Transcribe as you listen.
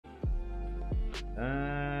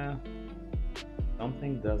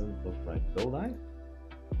Something doesn't look right. Go live.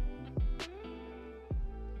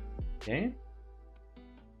 Okay.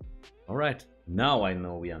 All right. Now I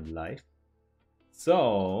know we are live.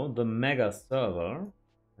 So the mega server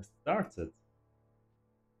has started.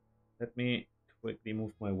 Let me quickly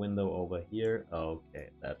move my window over here. Okay,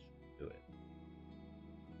 that should do it.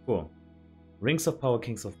 Cool. Rings of Power,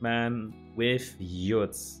 Kings of Man with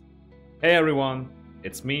YUDZ. Hey everyone,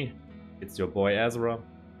 it's me. It's your boy Azra.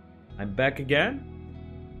 I'm back again.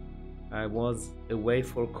 I was away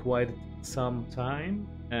for quite some time,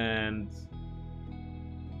 and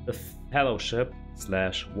the fellowship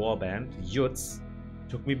slash warband YUDZ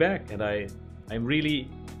took me back, and I'm really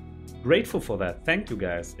grateful for that. Thank you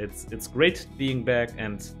guys. It's great being back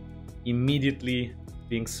and immediately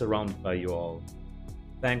being surrounded by you all.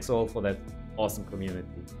 Thanks all for that awesome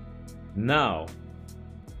community. Now,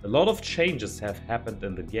 a lot of changes have happened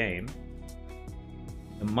in the game.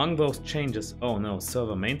 Among those changes, oh no,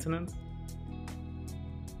 server maintenance.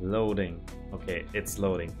 Loading. Okay, it's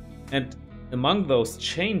loading. And among those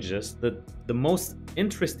changes, the most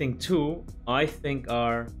interesting two, I think,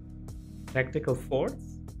 are tactical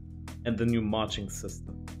forts and the new marching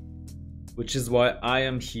system. Which is why I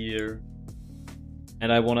am here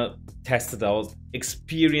and I want to test it out,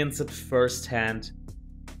 experience it firsthand,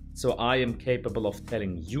 so I am capable of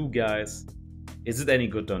telling you guys, is it any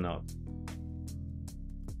good or not?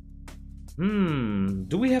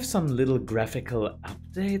 Do we have some little graphical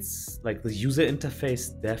updates? Like the user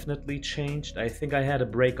interface definitely changed. I think I had a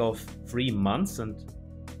break of 3 months and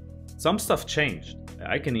some stuff changed.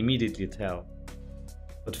 I can immediately tell.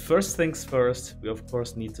 But first things first, we of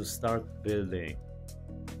course need to start building.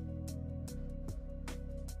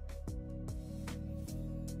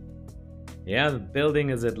 Yeah, the building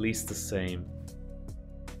is at least the same.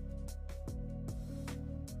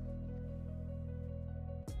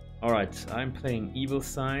 Alright, I'm playing Evil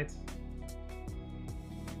Side.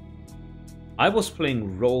 I was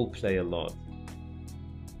playing roleplay a lot.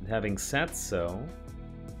 And having said so,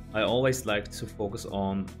 I always like to focus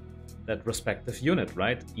on that respective unit,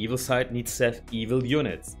 right? Evil Side needs to have evil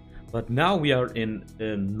units. But now we are in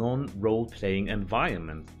a non-role-playing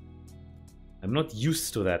environment. I'm not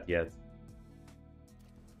used to that yet.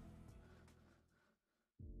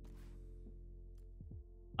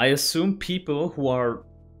 I assume people who are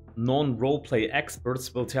non-roleplay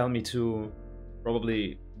experts will tell me to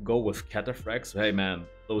probably go with cataphracts. Hey man,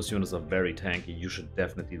 those units are very tanky, you should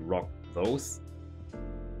definitely rock those.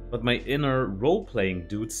 But my inner role-playing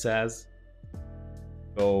dude says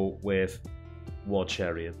go with war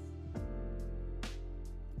chariots.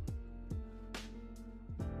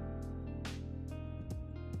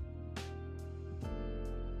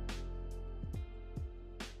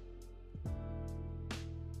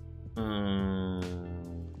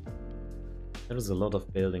 There was a lot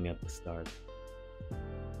of building at the start.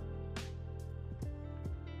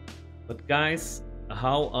 But guys,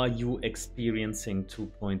 how are you experiencing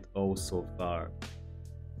 2.0 so far?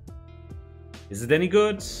 Is it any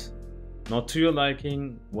good? Not to your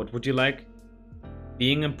liking? What would you like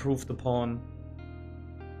being improved upon?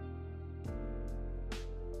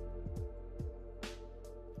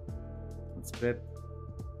 Let's split.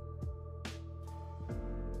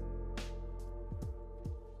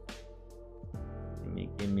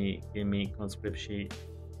 Give me conscript sheet.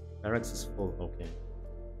 Barracks is full. Okay.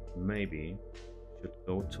 Maybe should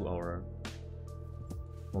go to our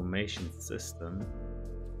formation system.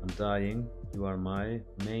 Undying, you are my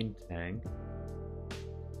main tank.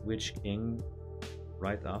 Witch King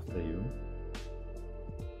right after you.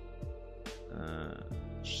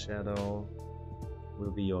 Shadow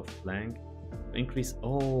will be your flank. Increase.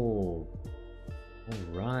 Oh,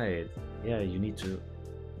 alright. Yeah, you need to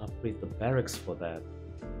upgrade the barracks for that.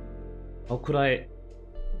 How could I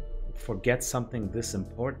forget something this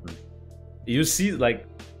important? You see, like,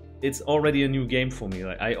 it's already a new game for me.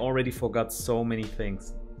 Like, I already forgot so many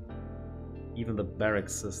things. Even the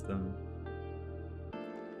barracks system.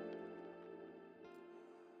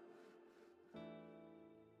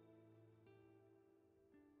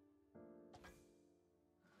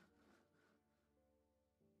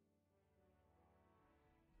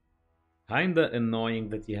 Kinda annoying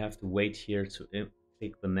that you have to wait here to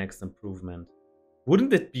take the next improvement.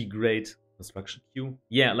 Wouldn't it be great? Construction queue?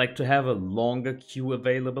 Yeah, like to have a longer queue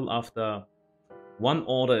available after one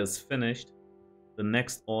order is finished. The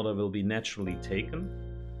next order will be naturally taken.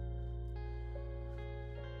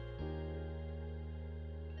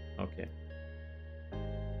 Okay.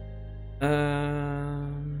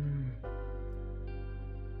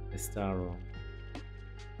 Estaro.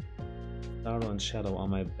 Starro and Shadow are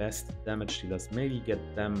my best damage dealers. Maybe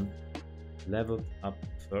get them leveled up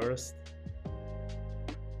first.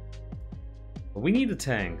 But we need a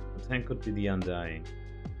tank. The tank could be the Undying.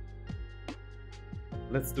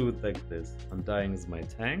 Let's do it like this. Undying is my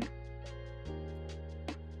tank.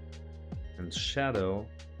 And Shadow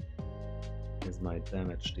is my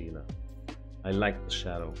damage dealer. I like the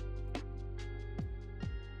Shadow.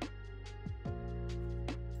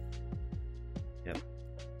 Yep.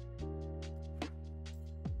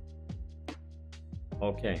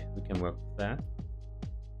 Okay, we can work with that.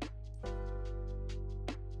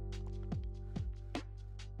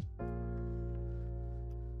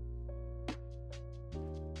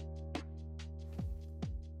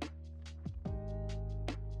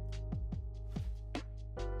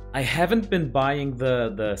 I haven't been buying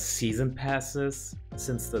the season passes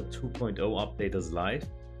since the 2.0 update is live,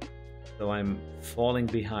 so I'm falling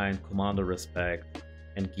behind Commander Respect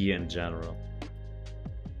and gear in general.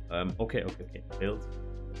 Okay. Build.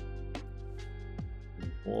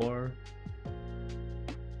 4.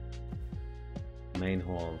 Main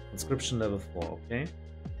hall. Conscription level 4, okay.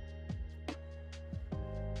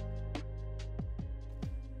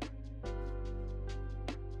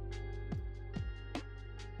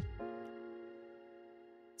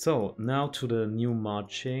 So, now to the new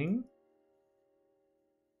marching.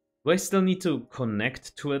 Do I still need to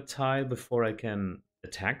connect to a tile before I can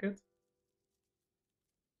attack it?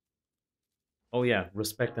 Oh yeah,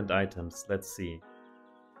 respect and items. Let's see.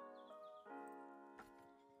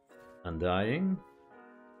 Undying.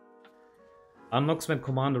 Unlocks when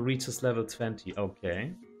commander reaches level 20.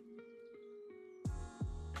 Okay.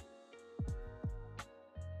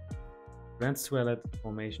 Grants to allied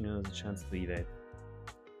formation units a chance to evade.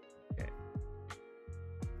 Okay.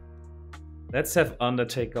 Let's have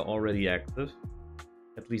Undertaker already active.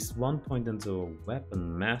 At least 1 point into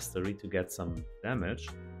weapon mastery to get some damage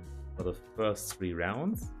for the first 3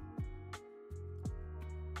 rounds.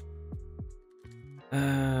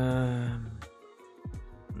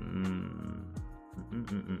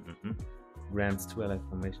 Grants to allied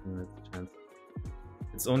formation units a chance.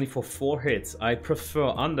 It's only for 4 hits. I prefer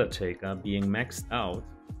Undertaker being maxed out.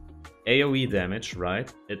 AoE damage,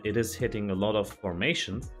 right? It is hitting a lot of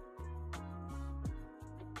formations.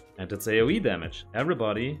 And it's AoE damage.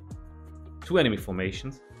 Everybody, 2 enemy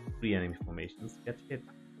formations, 3 enemy formations get hit.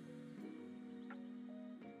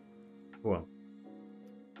 Cool.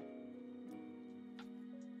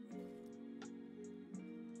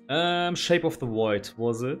 Shape of the Void,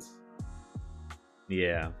 was it?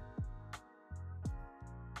 Yeah.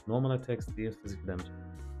 Normal attacks deal physical damage.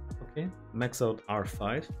 Okay, max out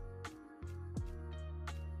R5.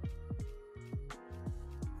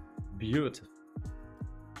 Beautiful.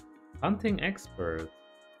 Hunting expert.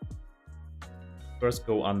 First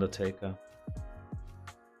go Undertaker.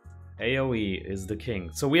 AoE is the king.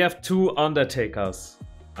 So we have 2 Undertakers.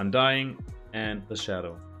 Undying and the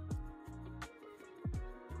Shadow.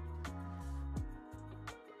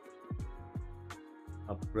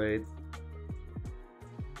 Upgrade.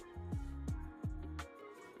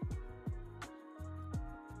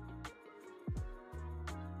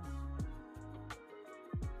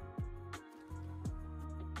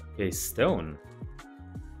 Okay, stone.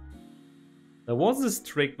 There was this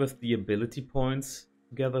trick with the ability points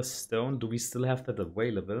to gather stone. Do we still have that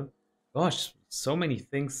available? Gosh, so many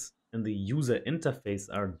things in the user interface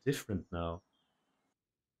are different now.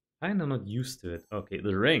 Kinda not used to it. Okay,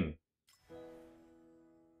 the ring.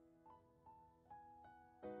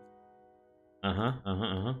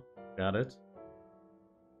 Got it.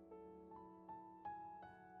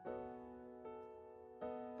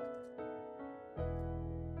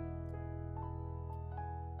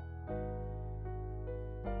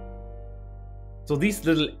 So these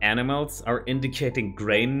little animals are indicating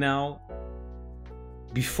grain now.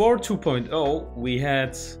 Before 2.0, we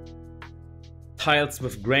had tiles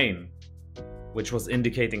with grain, which was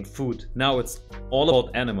indicating food. Now it's all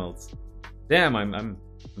about animals. Damn, I'm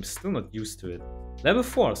still not used to it. Level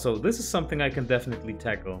 4, so this is something I can definitely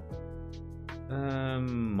tackle.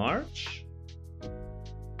 March?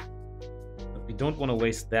 But we don't want to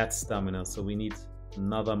waste that stamina, so we need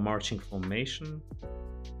another marching formation.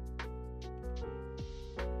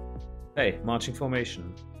 Hey, marching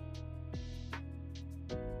formation.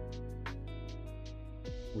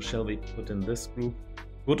 Who shall we put in this group?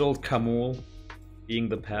 Good old Kamul, being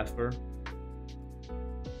the pather.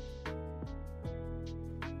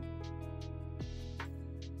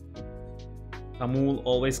 Kamul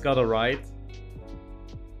always got a right.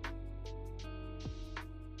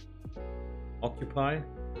 Occupy?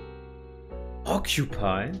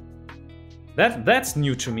 Occupy? That's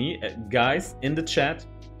new to me. Guys, in the chat.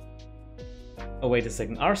 Oh, wait a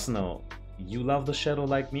second. Arsenal, you love the Shadow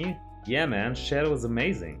like me? Yeah, man. Shadow is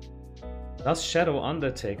amazing. Does Shadow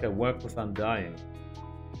Undertaker work with Undying?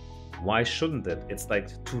 Why shouldn't it? It's like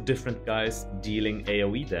two different guys dealing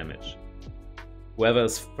AoE damage. Whoever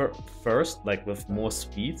is first, like with more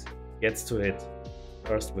speed, gets to hit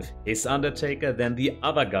first with his Undertaker, then the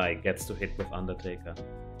other guy gets to hit with Undertaker.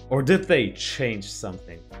 Or did they change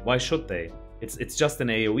something? Why should they? It's just an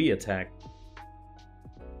AoE attack.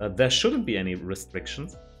 There shouldn't be any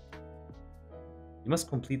restrictions. You must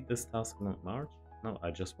complete this task on March? No,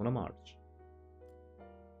 I just want to march.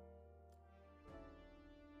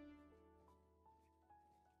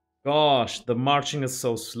 Gosh, the marching is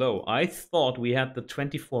so slow. I thought we had the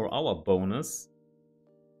 24-hour bonus.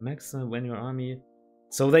 Maximum when your army...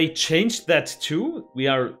 So they changed that too? We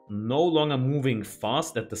are no longer moving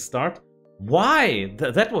fast at the start? Why?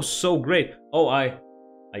 That was so great. Oh, I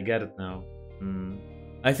get it now.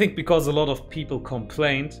 I think because a lot of people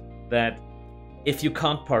complained that if you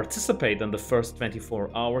can't participate in the first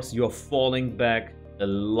 24 hours, you're falling back a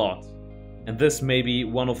lot. And this may be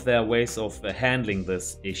one of their ways of handling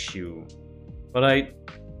this issue. But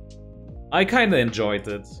I kind of enjoyed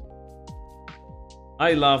it.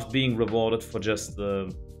 I loved being rewarded for just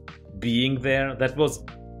being there. That was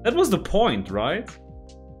the point, right?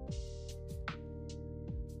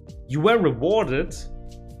 You were rewarded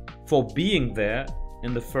for being there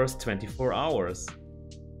in the first 24 hours.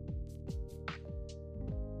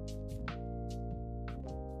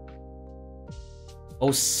 Oh,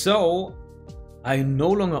 so I no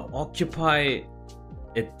longer occupy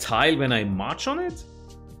a tile when I march on it?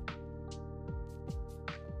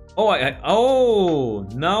 Oh,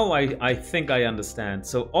 now I think I understand.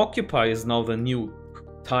 So occupy is now the new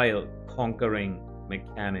tile conquering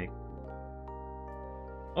mechanic.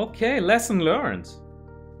 Okay, lesson learned.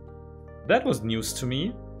 That was news to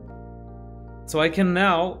me. So I can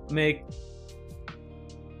now make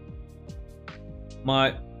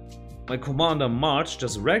my commander march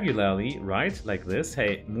just regularly, right? Like this.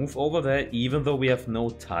 Hey, move over there even though we have no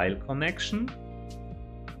tile connection.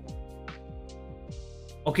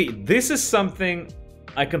 Okay, this is something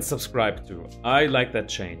I can subscribe to. I like that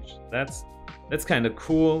change. That's kind of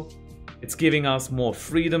cool. It's giving us more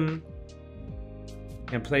freedom.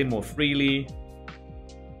 Can play more freely.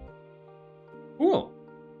 Cool.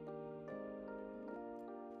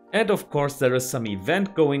 And of course there is some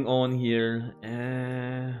event going on here.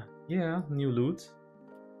 Yeah, new loot.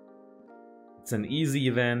 It's an easy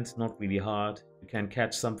event, not really hard. You can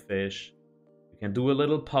catch some fish. You can do a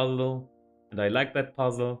little puzzle. And I like that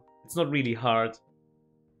puzzle. It's not really hard.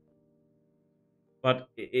 But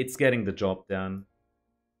it's getting the job done.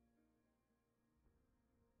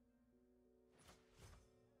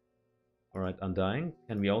 Alright, Undying.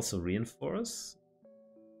 Can we also reinforce?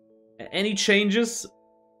 Any changes?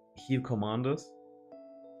 Heal commanders.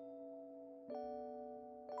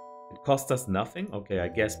 It cost us nothing? Okay, I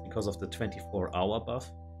guess because of the 24-hour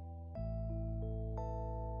buff.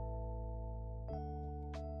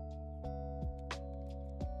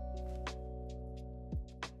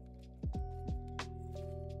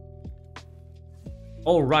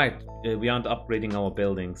 Oh, right. We aren't upgrading our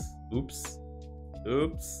buildings. Oops.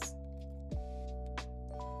 Oops.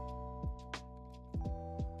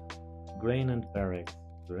 Grain and barracks.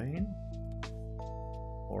 Grain.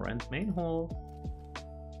 Ore and main hall.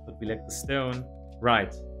 But we lack the stone.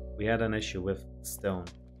 Right. We had an issue with stone.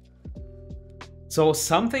 So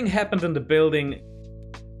something happened in the building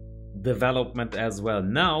development as well.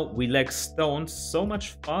 Now we lack stone so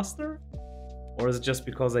much faster? Or is it just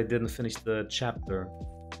because I didn't finish the chapter?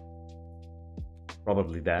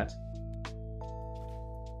 Probably that.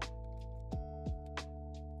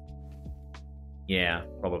 Yeah,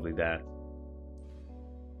 probably that.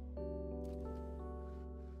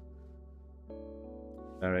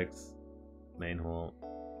 Barracks, main hall,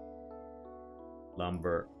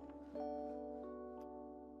 lumber.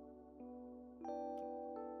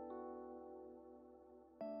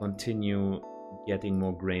 Continue getting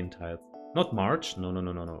more grain tiles. Not march.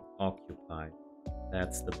 No. Occupy.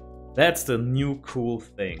 That's the new cool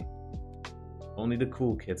thing. Only the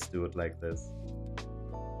cool kids do it like this.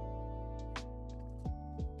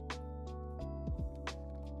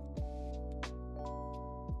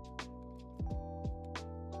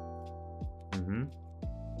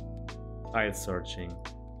 Tile searching.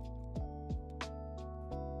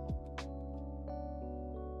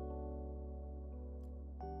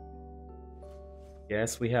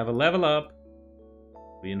 Yes, we have a level up.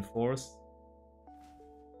 Reinforce.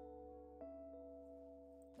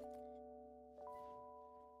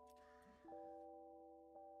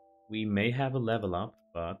 We may have a level up,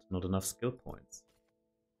 but not enough skill points.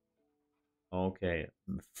 Okay,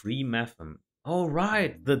 free Mephem. Oh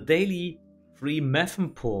right, the daily free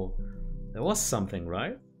Mephem pull. There was something,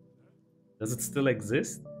 right? Does it still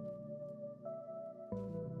exist?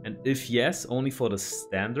 And if yes, only for the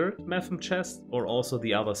standard Mephem chest or also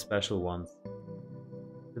the other special ones?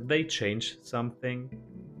 Did they change something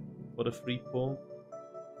for the free pull?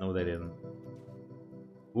 No, they didn't.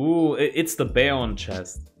 Ooh, it's the Bayon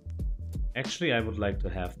chest. Actually, I would like to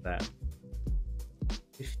have that.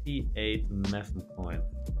 58 Mephem coins.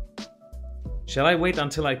 Shall I wait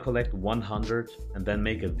until I collect 100 and then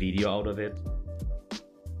make a video out of it?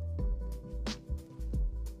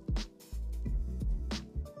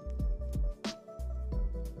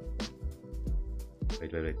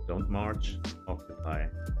 Wait, don't march, occupy.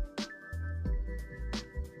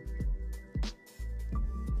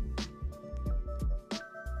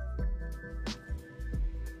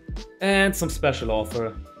 And some special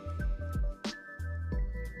offer.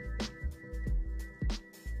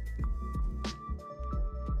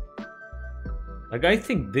 Like, I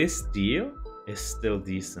think this deal is still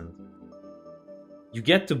decent. You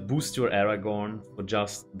get to boost your Aragorn for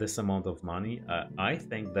just this amount of money. I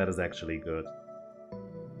think that is actually good.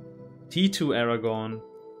 T2 Aragorn,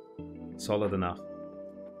 solid enough.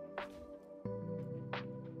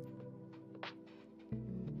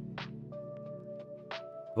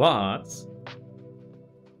 But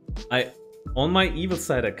on my evil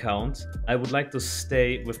side account, I would like to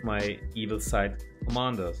stay with my evil side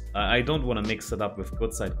commanders. I don't want to mix it up with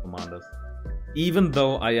good side commanders. Even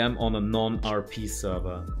though I am on a non-RP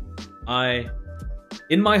server,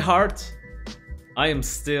 in my heart, I am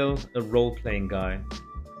still a role-playing guy.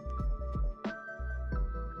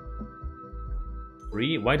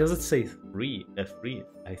 3? Why does it say 3? F3?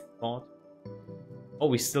 I thought... Oh,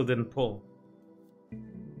 we still didn't pull.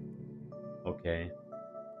 Okay.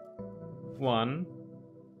 1,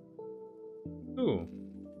 2.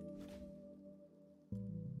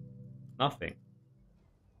 Nothing.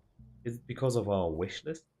 Is it because of our wish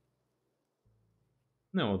list?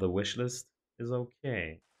 No, the wish list is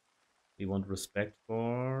okay. We want respect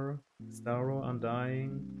for Starro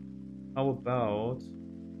Undying. How about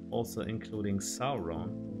also including Sauron?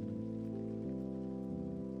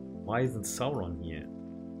 Why isn't Sauron here?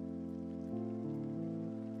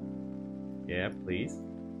 Yeah, please.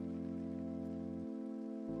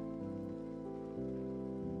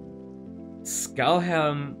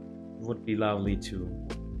 Skullhelm would be lovely too.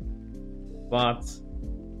 But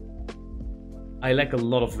I lack a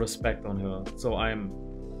lot of respect on her, so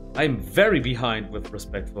I'm very behind with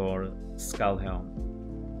respect for Skullhelm.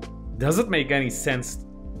 Does it make any sense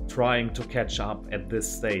trying to catch up at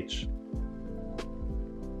this stage?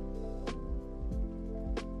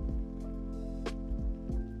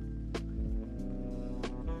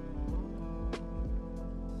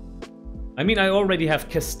 I mean, I already have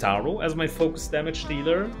Kestaro as my focus damage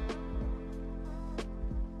dealer.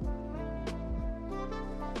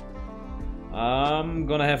 I'm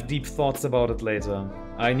gonna have deep thoughts about it later.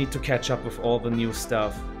 I need to catch up with all the new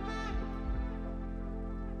stuff.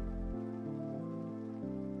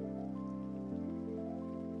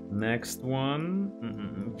 Next one.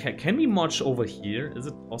 Can we march over here? Is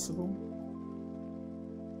it possible?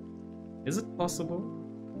 Is it possible?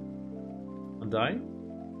 Undying?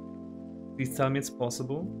 Please tell me it's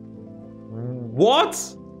possible.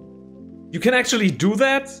 What? You can actually do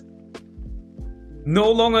that? No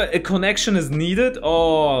longer a connection is needed?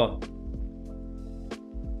 Oh.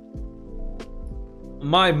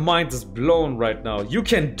 My mind is blown right now. You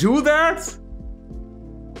can do that?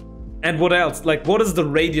 And what else? Like, what is the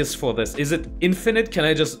radius for this? Is it infinite? Can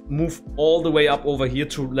I just move all the way up over here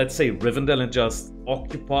to, let's say, Rivendell and just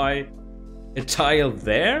occupy a tile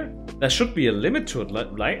there? There should be a limit to it,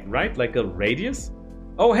 right? Like a radius?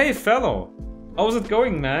 Oh, hey, fellow. How's it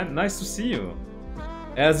going, man? Nice to see you.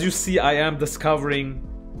 As you see, I am discovering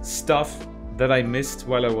stuff that I missed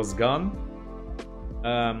while I was gone.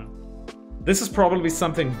 This is probably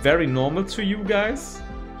something very normal to you guys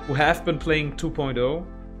who have been playing 2.0.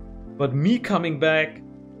 But me coming back,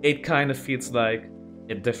 it kind of feels like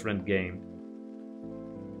a different game.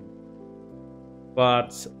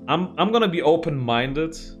 But I'm gonna be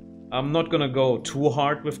open-minded. I'm not gonna go too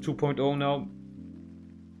hard with 2.0 now.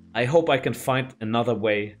 I hope I can find another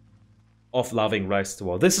way of loving Rise to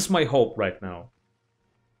War. This is my hope right now.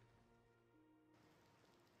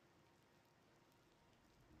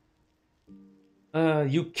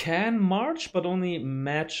 You can march, but only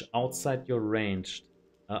match outside your range.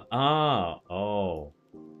 Oh.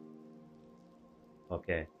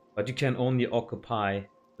 Okay. But you can only occupy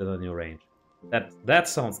within your range. That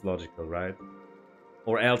sounds logical, right?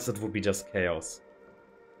 Or else it would be just chaos.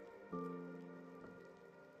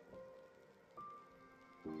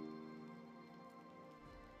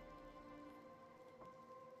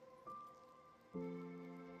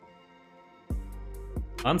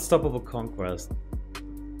 Unstoppable conquest.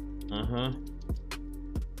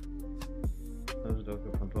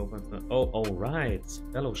 Oh, right.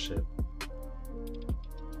 Fellowship.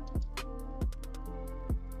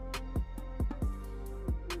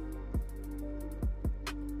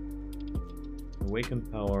 Awaken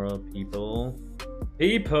power, people.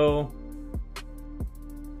 People!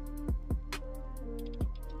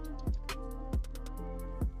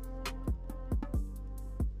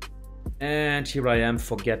 And here I am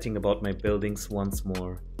forgetting about my buildings once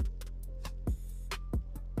more.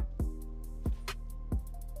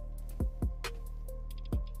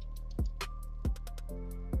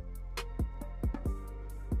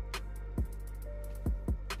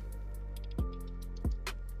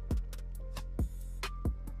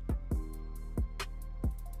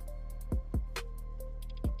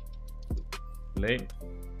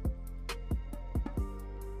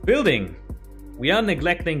 Building! We are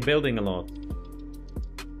neglecting building a lot.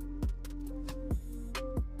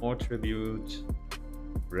 More tribute.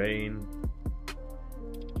 Rain.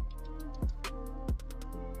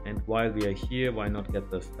 And while we are here, why not get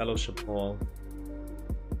the fellowship hall?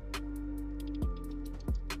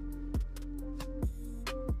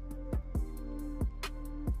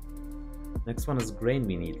 Next one is grain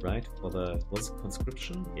we need, right? For the, was it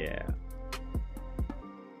conscription? Yeah.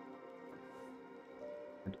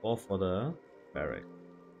 And all for the barrack.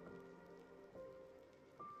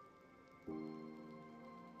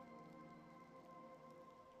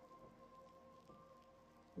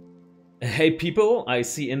 Hey people, I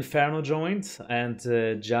see Inferno joined and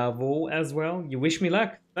Javo as well. You wish me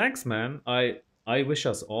luck? Thanks, man. I wish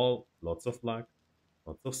us all lots of luck,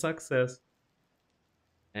 lots of success.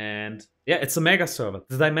 And yeah, it's a mega server.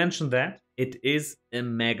 Did I mention that? It is a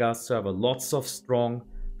mega server. Lots of strong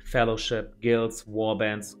fellowship, guilds,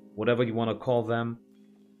 warbands, whatever you want to call them,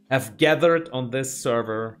 have gathered on this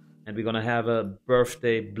server, and we're gonna have a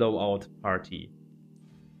birthday blowout party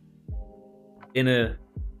in a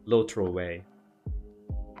LOTR way.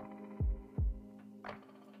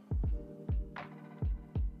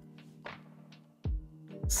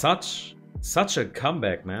 Such a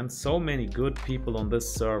comeback, man. So many good people on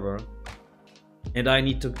this server, and I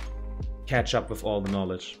need to catch up with all the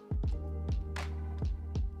knowledge.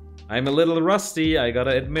 I'm a little rusty, I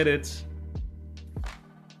gotta admit it.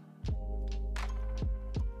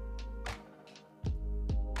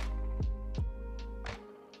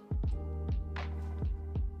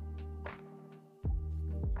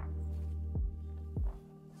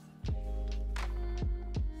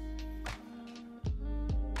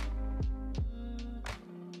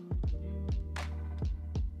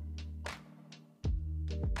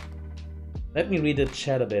 Let me read the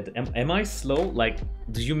chat a bit. Am I slow? Like,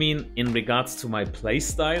 do you mean in regards to my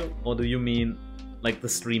playstyle? Or do you mean like the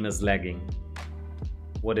stream is lagging?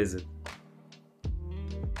 What is it?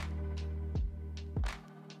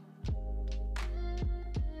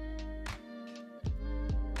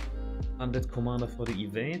 Undead commander for the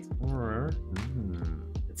evade? Or...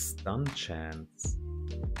 it's stun chance.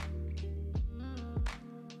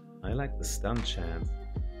 I like the stun chance.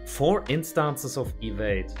 4 instances of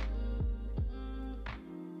evade.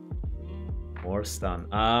 Or stun.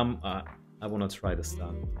 I wanna try the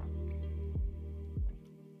stun.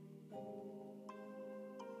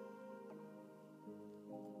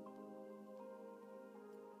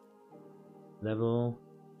 Level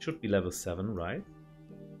should be level 7, right?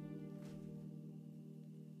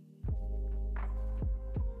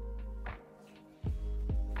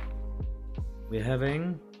 We're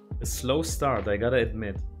having a slow start, I gotta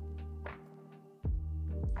admit.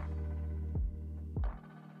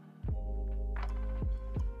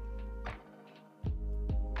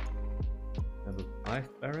 Level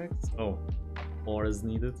 5 barracks? Oh, 4 is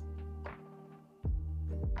needed.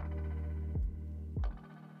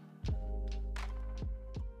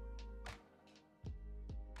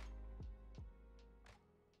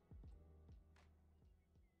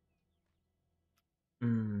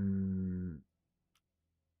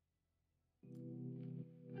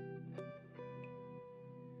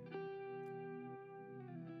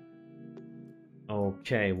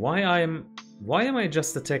 Okay, why am I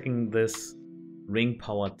just attacking this ring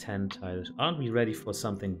power 10 tile? Aren't we ready for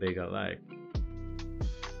something bigger, like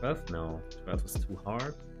 12? No, 12 is too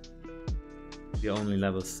hard. We're only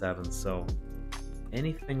level 7, so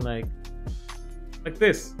anything like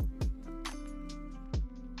this.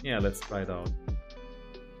 Yeah, let's try it out.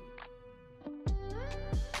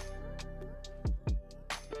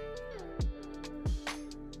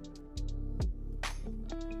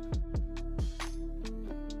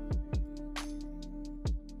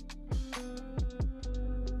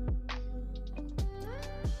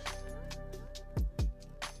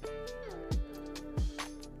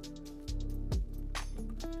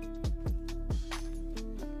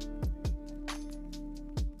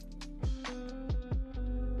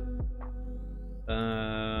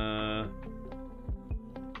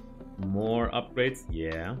 More upgrades,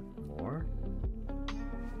 yeah, more.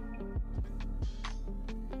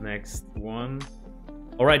 Next one.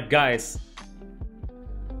 Alright guys,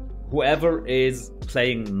 whoever is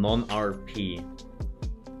playing non-RP,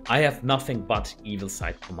 I have nothing but evil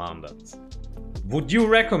side commanders. Would you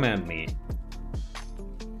recommend me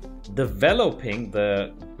developing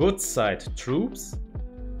the good side troops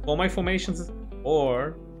for my formations,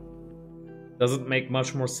 or does it make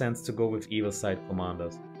much more sense to go with evil side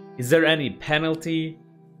commanders? Is there any penalty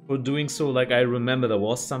for doing so? Like, I remember there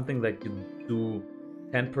was something like you do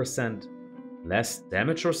 10% less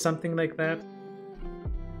damage or something like that?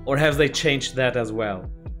 Or have they changed that as well?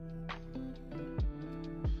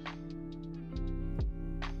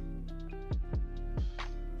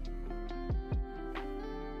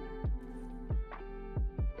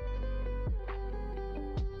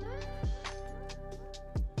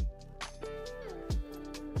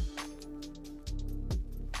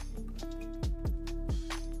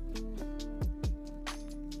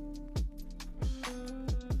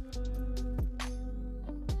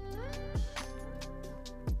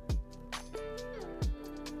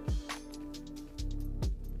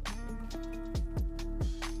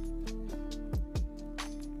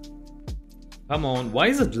 Come on, why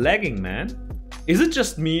is it lagging, man? Is it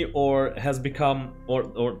just me, or has become,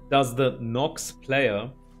 or does the Nox player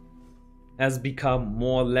has become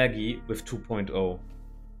more laggy with 2.0?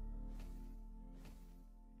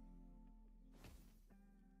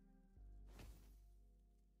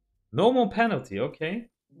 No more penalty, okay.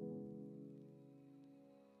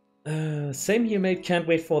 Same here, mate. Can't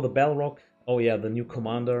wait for the Balrog. Oh yeah, the new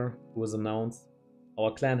commander who was announced. Our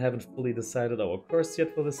clan haven't fully decided our course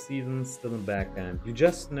yet for the season, still in backend. You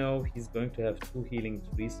just know he's going to have 2 healing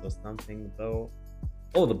trees or something, though.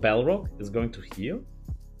 Oh, the Balrog is going to heal?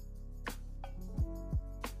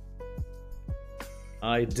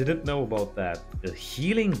 I didn't know about that. A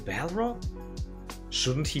healing Balrog?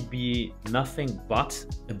 Shouldn't he be nothing but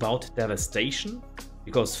about devastation?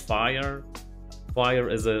 Because fire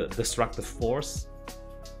is a destructive force.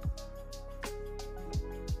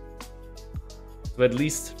 So at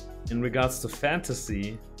least in regards to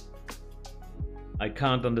fantasy, I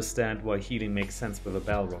can't understand why healing makes sense with a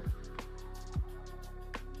Balrog.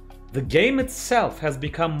 The game itself has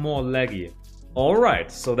become more laggy.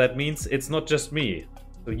 Alright, so that means it's not just me.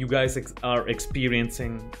 So you guys are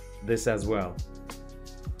experiencing this as well.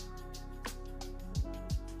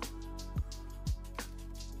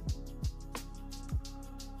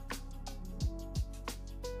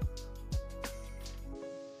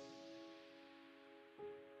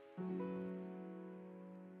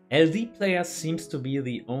 LD player seems to be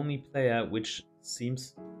the only player which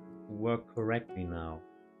seems to work correctly now.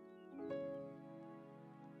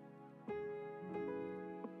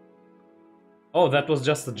 Oh, that was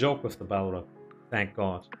just a joke with the Balrog. Thank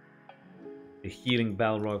God. The healing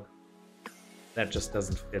Balrog, that just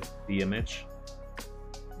doesn't fit the image.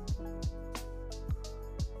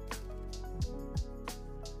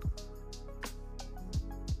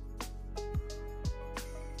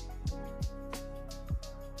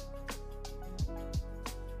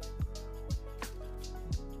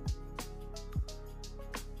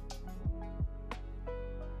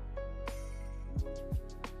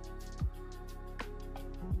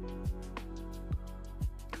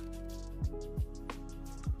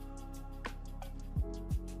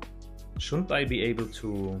 Shouldn't I be able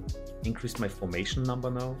to increase my formation number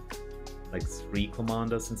now? Like 3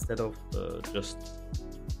 commanders instead of just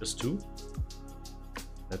 2?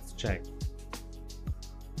 Let's check.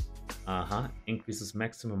 Increases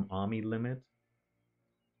maximum army limit.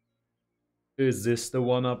 Is this the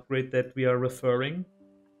one upgrade that we are referring?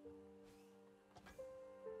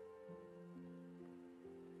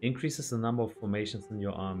 Increases the number of formations in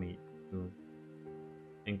your army.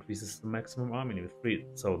 Increases the maximum army limit 3.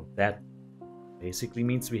 So that basically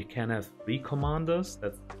means we can have 3 commanders.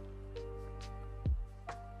 That's...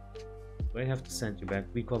 Do I have to send you back?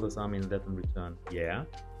 Recall this army and let them return. Yeah.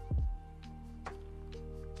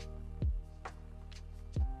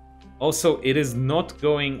 Also, it is not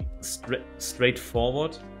going straight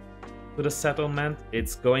forward. to the settlement.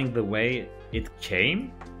 It's going the way it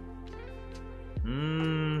came.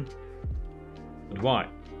 But why?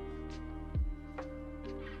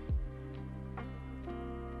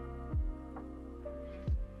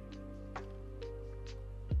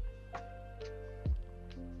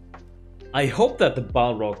 I hope that the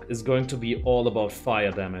Balrog is going to be all about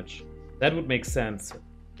fire damage. That would make sense.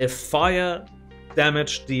 A fire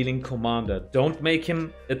damage dealing commander. Don't make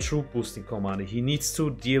him a troop boosting commander. He needs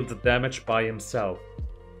to deal the damage by himself.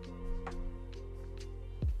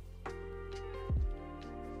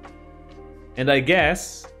 And I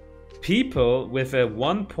guess people with a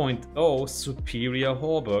 1.0 superior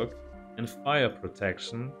Horberg and fire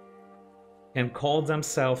protection can call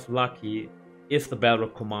themselves lucky if the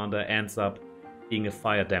Balrog commander ends up being a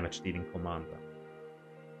fire damage dealing commander.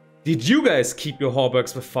 Did you guys keep your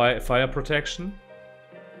Horbergs with fire protection?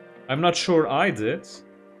 I'm not sure I did.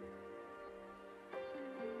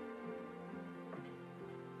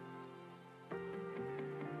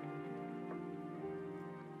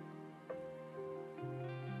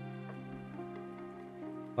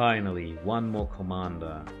 Finally, one more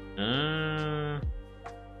commander.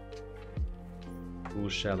 Who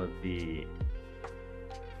shall it be?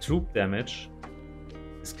 Troop damage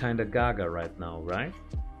is kinda gaga right now, right?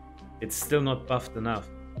 It's still not buffed enough.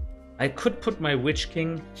 I could put my Witch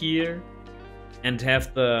King here and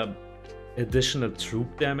have the additional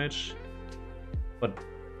troop damage, but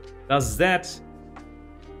does that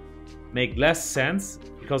make less sense?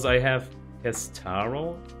 Because I have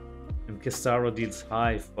Kestaro, and Kestaro deals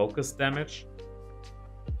high focus damage.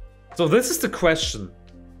 So this is the question.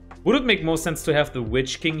 Would it make more sense to have the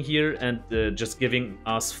Witch King here and just giving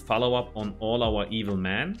us follow-up on all our evil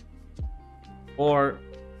men? Or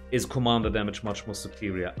is commander damage much more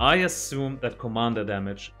superior? I assume that commander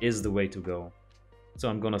damage is the way to go. So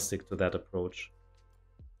I'm gonna stick to that approach.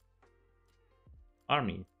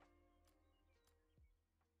 Army.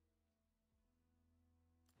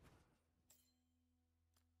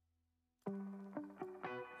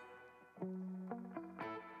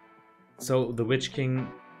 So the Witch King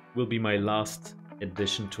will be my last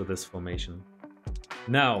addition to this formation.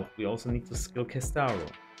 Now, we also need to skill Kestaro.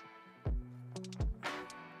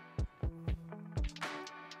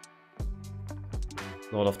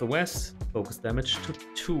 Lord of the West, focus damage to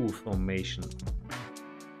 2 formation.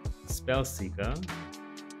 Spellseeker.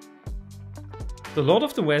 The Lord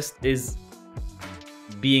of the West is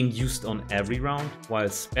being used on every round, while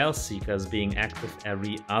Spellseeker is being active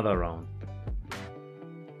every other round.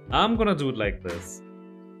 I'm gonna do it like this.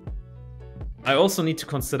 I also need to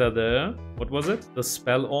consider the, what was it? The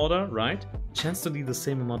spell order, right? Chance to deal the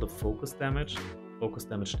same amount of focus damage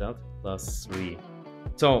dealt, plus 3.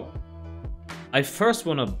 So, I first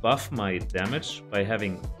want to buff my damage by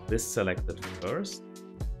having this selected first.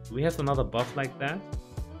 Do we have another buff like that?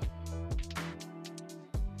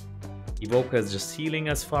 Evoker is just healing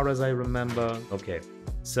as far as I remember. Okay,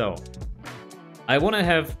 so I want to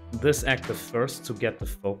have this active first to get the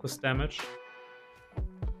focus damage.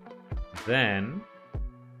 Then,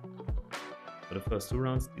 for the first 2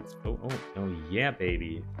 rounds, it's oh yeah,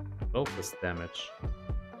 baby, focus damage.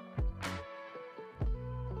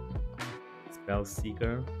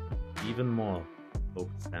 Spellseeker, even more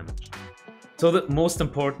focus damage. So the most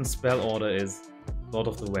important spell order is Lord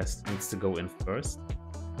of the West needs to go in first.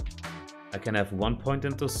 I can have 1 point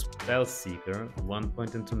into Spellseeker, 1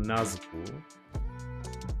 point into Nazgul.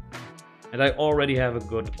 And I already have a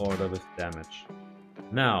good order with damage.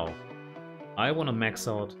 Now, I want to max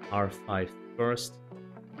out R5 first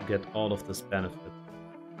to get all of this benefit.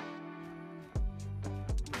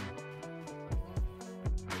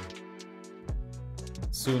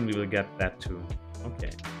 Soon we will get that too.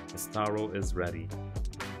 Okay, Kestaro is ready.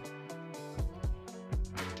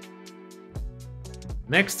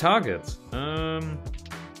 Next target.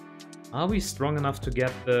 Are we strong enough to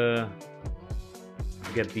get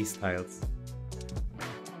these tiles?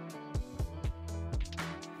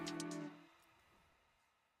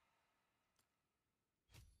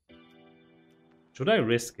 Should I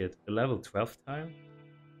risk it? A level 12 tile?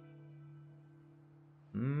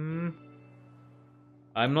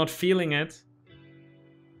 I'm not feeling it.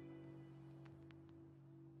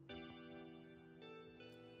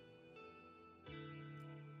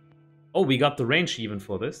 Oh, we got the range even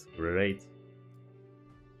for this. Great.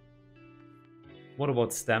 What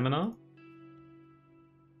about stamina?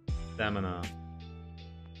 Stamina.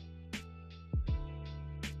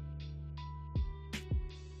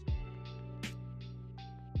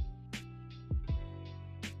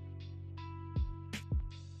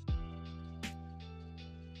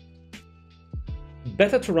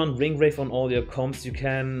 better to run Ring Wraith on all your comps. You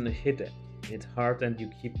can hit it hard and you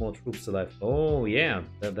keep more troops alive. Oh yeah,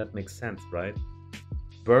 that makes sense, right?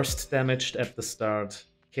 Burst damaged at the start,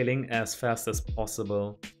 killing as fast as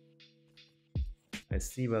possible. I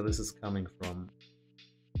see where this is coming from.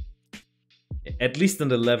 At least in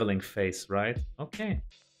the leveling phase, right? Okay,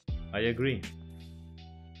 I agree.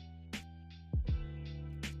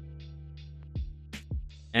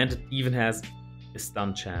 And it even has a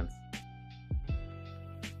stun chance.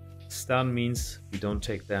 Stun means you don't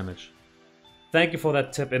take damage. Thank you for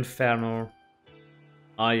that tip, Inferno.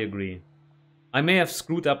 I agree. I may have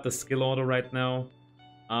screwed up the skill order right now.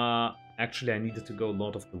 Actually, I needed to go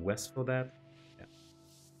Lord of the West for that.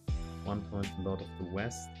 Yeah. 1 point Lord of the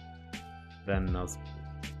West. Then Nazgul.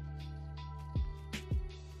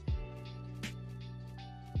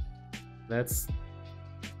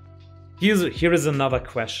 Here is another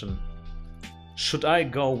question. Should I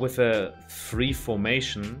go with a 3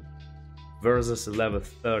 formation versus a level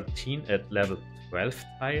 13 at level 12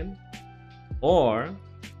 tile? Or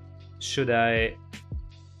should I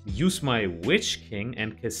use my Witch King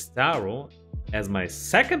and Kestaro as my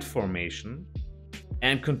second formation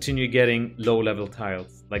and continue getting low level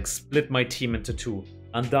tiles? Like split my team into 2.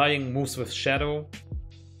 Undying moves with Shadow,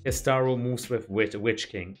 Kestaro moves with Witch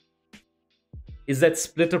King. Is that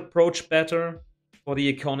split approach better for the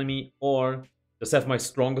economy, or just have my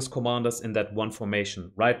strongest commanders in that one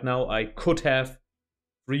formation? Right now I could have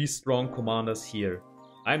 3 strong commanders here.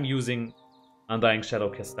 I'm using Undying Shadow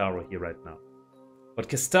Kestaro here right now. But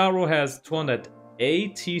Kestaro has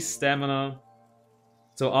 280 stamina.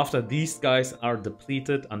 So after these guys are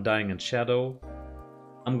depleted, Undying and Shadow,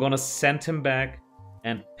 I'm gonna send him back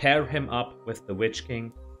and pair him up with the Witch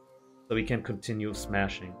King so we can continue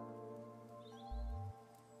smashing.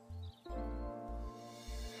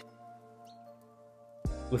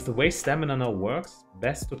 With the way stamina now works,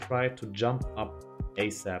 best to try to jump up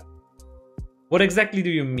ASAP. What exactly do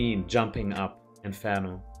you mean, jumping up,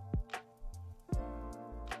 Inferno?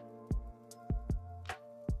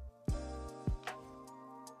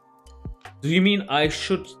 Do you mean I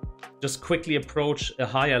should just quickly approach a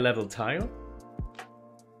higher level tile?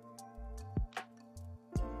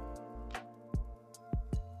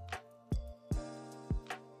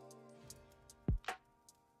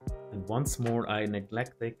 And once more, I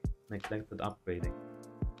neglected upgrading.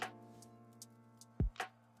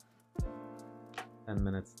 10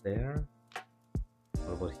 minutes there.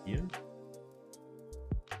 What about here?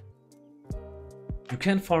 You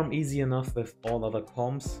can farm easy enough with all other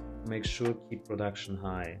comps. Make sure keep production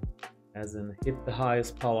high. As in, hit the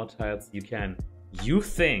highest power tiles you can. You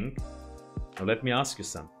think... Now let me ask you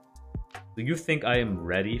something. Do you think I am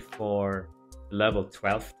ready for level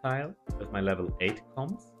 12 tile with my level 8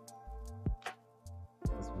 comps?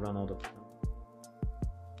 Let's run out of time.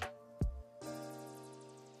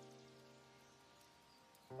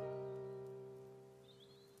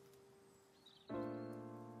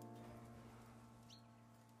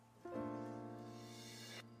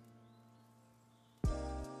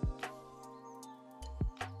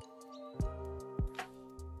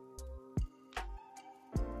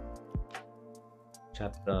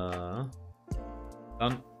 Chapter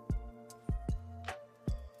done.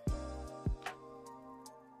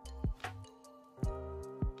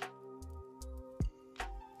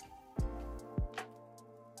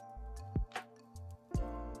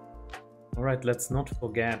 Alright, let's not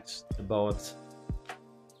forget about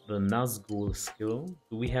the Nazgul skill.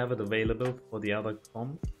 Do we have it available for the other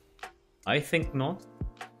comp? I think not.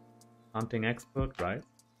 Hunting expert, right?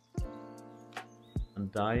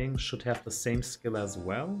 Undying should have the same skill as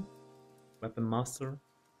well. Weapon master.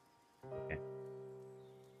 Okay.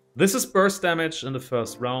 This is burst damage in the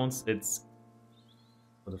first rounds. It's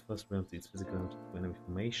for the first round, it's physical damage to enemy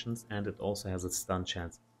formations, and it also has a stun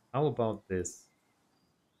chance. How about this?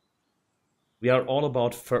 We are all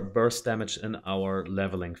about burst damage in our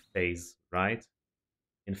leveling phase, right?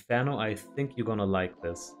 Inferno, I think you're gonna like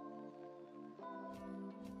this.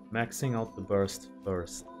 Maxing out the burst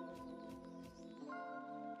first.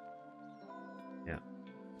 Yeah.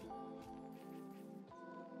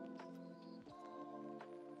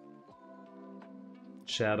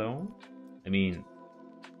 Shadow. I mean,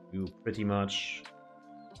 you pretty much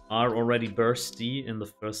are already bursty in the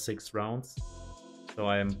first 6 rounds. So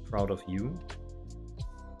I am proud of you.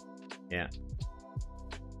 Yeah.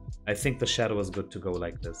 I think the Shadow is good to go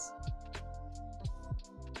like this.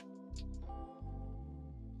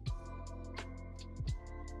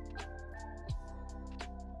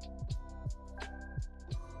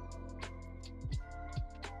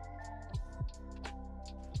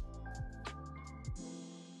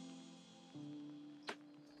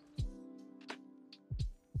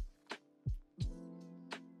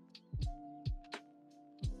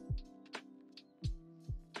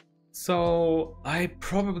 So I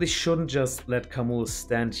probably shouldn't just let Kamul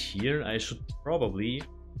stand here. I should probably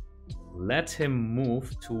let him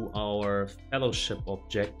move to our fellowship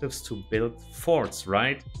objectives to build forts,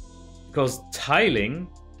 right? Because tiling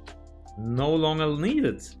no longer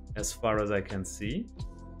needed as far as I can see.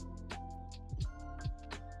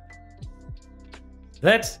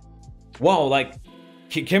 That, wow, like,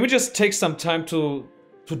 can we just take some time to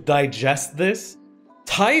digest this?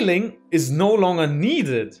 Tiling is no longer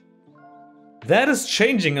needed. That is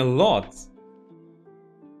changing a lot.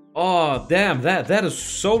 Oh, damn, that is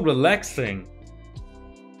so relaxing.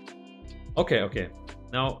 Okay.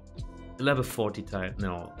 Now, level 40 tile.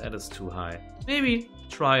 No, that is too high. Maybe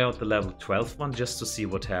try out the level 12 one just to see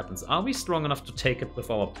what happens. Are we strong enough to take it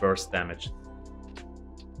with our burst damage?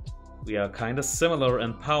 We are kind of similar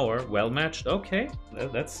in power. Well matched. Okay,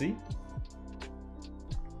 let's see.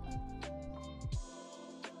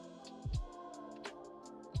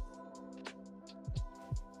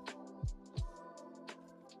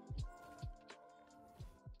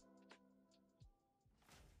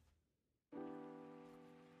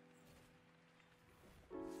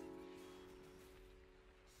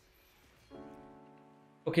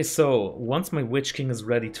 Okay, so once my Witch King is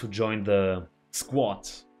ready to join the squad,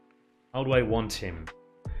 how do I want him?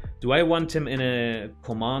 Do I want him in a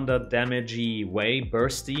commander damagey way,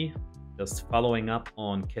 bursty, just following up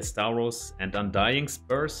on Kestauros and Undying's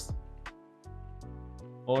burst?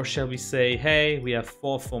 Or shall we say, hey, we have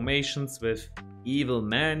 4 formations with evil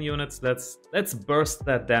man units, let's burst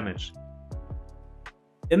that damage.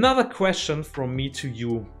 Another question from me to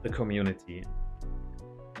you, the community.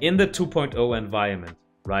 In the 2.0 environment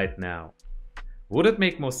right now, would it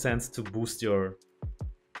make more sense to boost your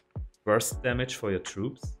burst damage for your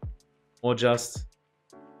troops, or just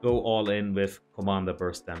go all in with commander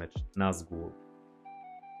burst damage, Nazgul?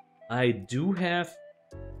 I do have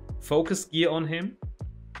focus gear on him,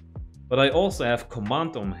 but I also have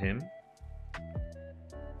command on him,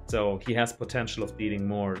 so he has potential of dealing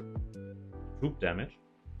more troop damage.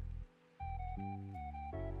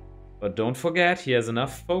 But don't forget, he has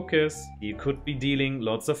enough focus. He could be dealing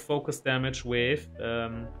lots of focus damage with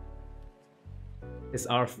his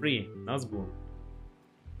R3, Nazgul.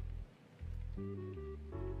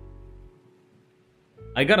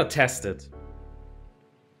 I gotta test it.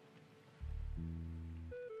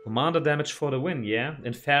 Commander damage for the win, yeah?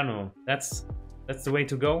 Inferno, that's the way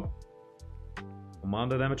to go.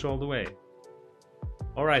 Commander damage all the way.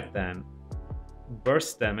 Alright then.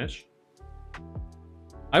 Burst damage.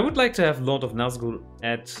 I would like to have Lord of Nazgul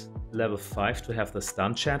at level 5 to have the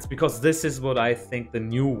stun chance, because this is what I think the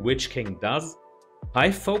new Witch King does.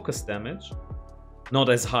 High focus damage. Not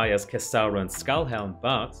as high as Kestaura and Skullhelm,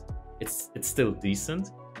 but it's still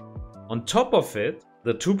decent. On top of it,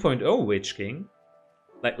 the 2.0 Witch King,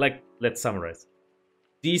 like let's summarize.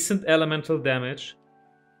 Decent elemental damage,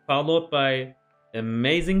 followed by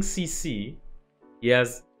amazing CC. He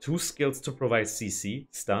has 2 skills to provide CC,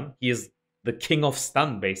 stun. He is the king of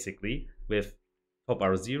stun, basically, with top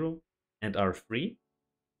R0 and R3.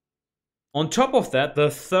 On top of that, the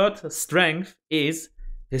third strength is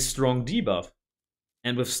his strong debuff.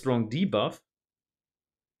 And with strong debuff,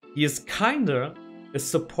 he is kinda a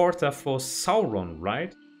supporter for Sauron,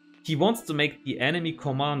 right? He wants to make the enemy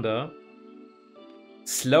commander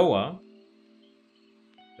slower.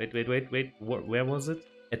 Wait. Where was it?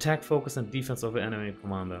 Attack, focus, and defense of the enemy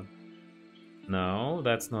commander. No,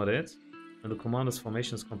 that's not it. When the commander's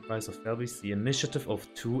formation is comprised of felvies, the initiative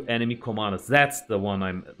of 2 enemy commanders. That's the one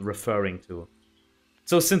I'm referring to.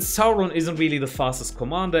 So since Sauron isn't really the fastest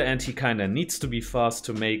commander, and he kinda needs to be fast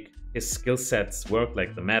to make his skill sets work,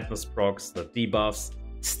 like the madness procs, the debuffs,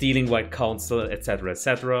 stealing White Council, etc,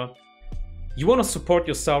 etc, you wanna support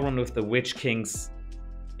your Sauron with the Witch King's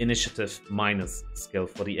initiative minus skill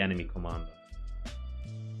for the enemy commander.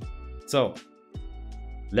 So,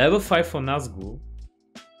 level 5 for Nazgul.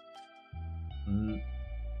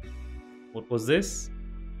 What was this?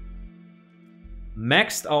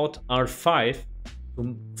 Maxed out R5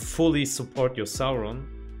 to fully support your Sauron.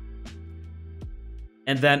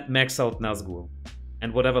 And then max out Nazgul.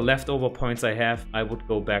 And whatever leftover points I have, I would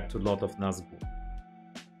go back to Lord of Nazgul.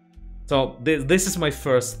 So this is my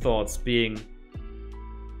first thoughts, being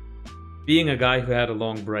a guy who had a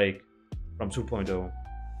long break from 2.0.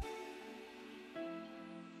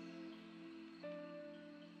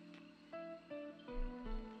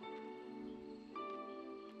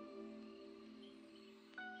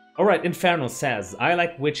 Alright, Inferno says, I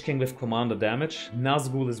like Witch King with commander damage.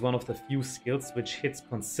 Nazgul is one of the few skills which hits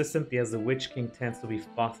consistently, as the Witch King tends to be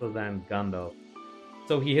faster than Gandalf.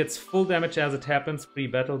 So he hits full damage as it happens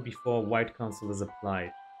pre-battle before White Council is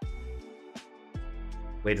applied.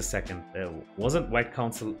 Wait a second. Wasn't White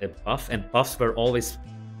Council a buff? And buffs were always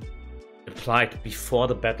applied before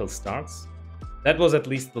the battle starts? That was at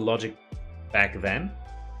least the logic back then.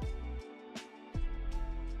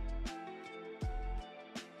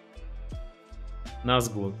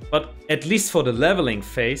 Nazgul. But at least for the leveling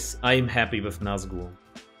phase, I am happy with Nazgul.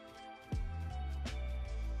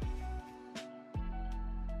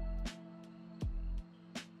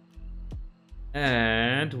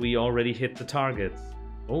 And we already hit the target.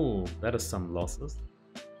 Oh, that is some losses.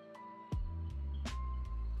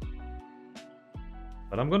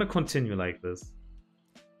 But I'm gonna continue like this.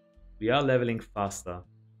 We are leveling faster.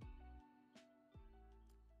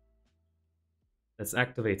 Let's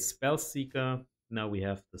activate Spell Seeker. Now we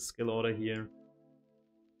have the skill order here.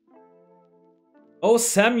 Oh,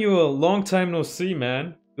 Samuel! Long time no see,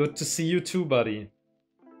 man. Good to see you too, buddy.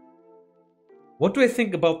 What do I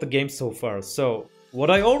think about the game so far? So,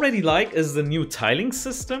 what I already like is the new tiling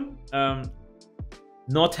system.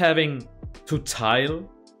 Not having to tile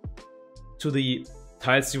to the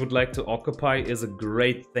tiles you would like to occupy is a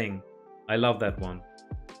great thing. I love that one.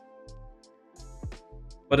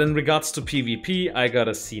 But in regards to PvP, I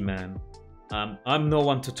gotta see, man. I'm no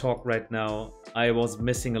one to talk right now. I was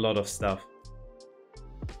missing a lot of stuff.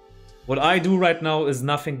 What I do right now is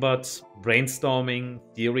nothing but brainstorming,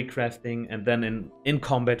 theory crafting, and then in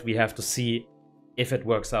combat we have to see if it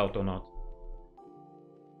works out or not.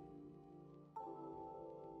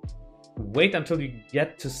 Wait until you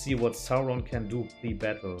get to see what Sauron can do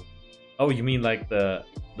pre-battle. Oh, you mean like the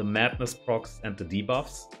madness procs and the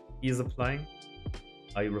debuffs he is applying?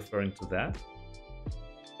 Are you referring to that?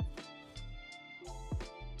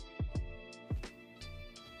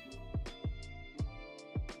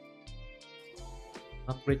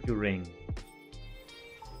 Upgrade your ring.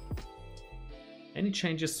 Any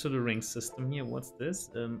changes to the ring system here? What's this?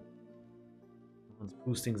 Someone's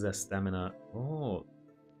boosting their stamina. Oh.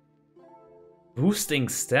 Boosting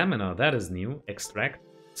stamina, that is new. Extract.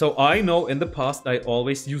 So I know in the past I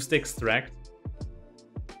always used extract.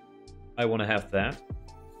 I want to have that.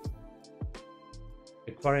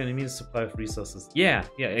 Acquire an immediate supply of resources. Yeah,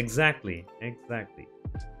 exactly. Exactly.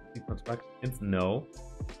 No,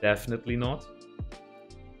 definitely not.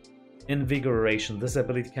 Invigoration. This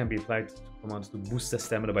ability can be applied to commands to boost their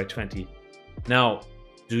stamina by 20. Now,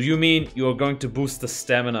 do you mean you're going to boost the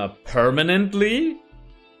stamina permanently?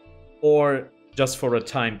 Or just for a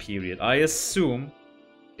time period? I assume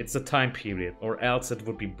it's a time period, or else it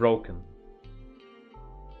would be broken.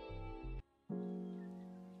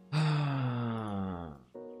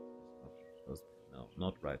 No,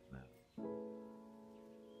 not right now.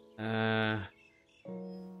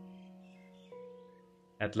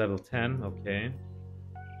 At level 10, okay.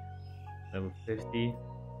 Level 50.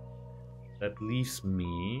 That leaves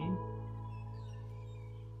me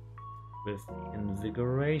with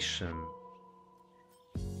invigoration.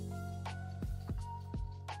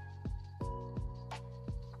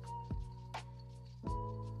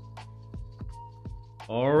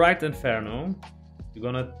 Alright, Inferno. You're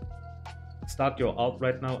gonna start your ult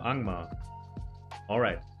right now, Angmar.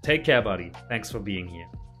 Alright, take care, buddy. Thanks for being here.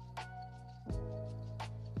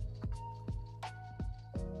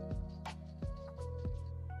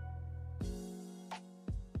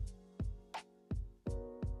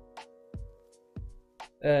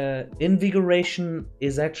 Invigoration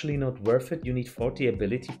is actually not worth it. You need 40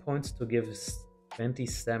 ability points to give 20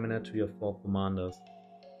 stamina to your 4 commanders.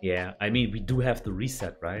 Yeah, I mean, we do have the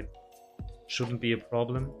reset, right? Shouldn't be a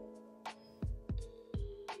problem.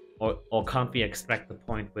 Or can't we extract the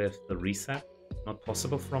point with the reset? Not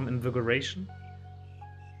possible from invigoration?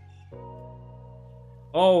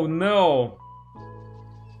 Oh no!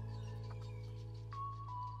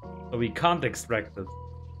 So we can't extract it.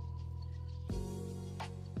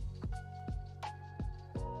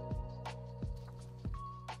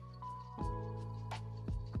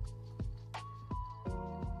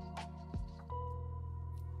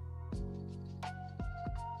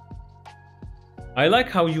 I like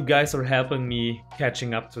how you guys are helping me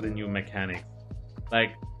catching up to the new mechanics.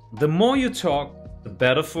 Like, the more you talk, the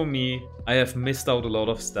better for me. I have missed out a lot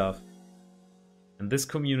of stuff. And this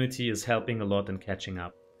community is helping a lot in catching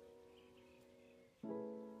up.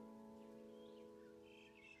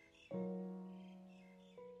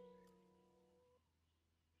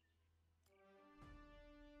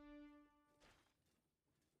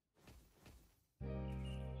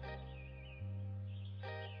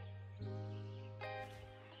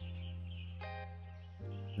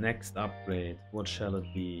 Next upgrade, what shall it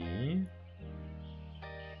be?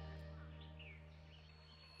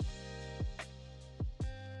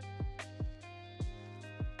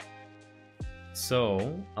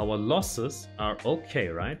 So our losses are okay,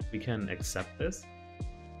 right? We can accept this.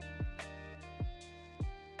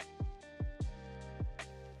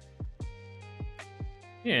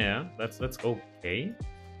 Yeah, that's okay.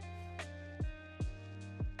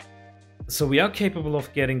 So we are capable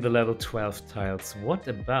of getting the level 12 tiles. What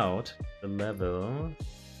about the level...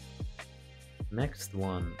 next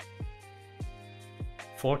one?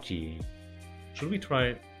 40. Should we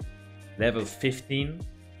try level 15?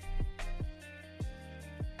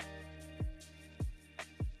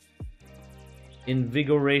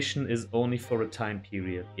 Invigoration is only for a time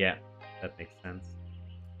period. Yeah, that makes sense.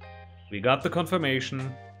 We got the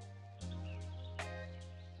confirmation.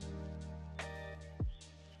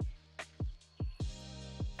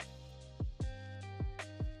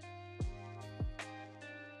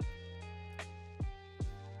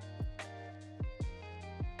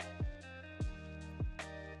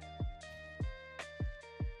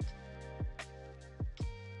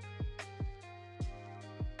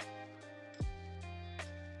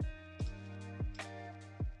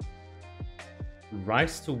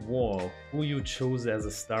 Rise to War, who you chose as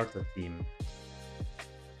a starter team.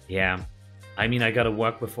 Yeah, I mean, I gotta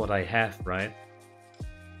work with what I have, right?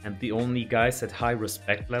 And the only guys at high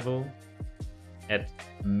respect level, at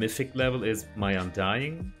mythic level, is my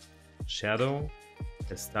Undying, Shadow,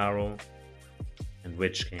 Estaro, and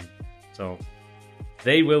Witch King. So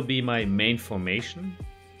they will be my main formation.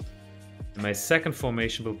 And my second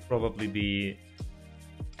formation will probably be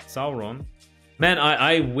Sauron. Man,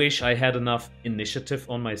 I wish I had enough initiative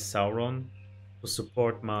on my Sauron to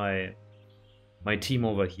support my team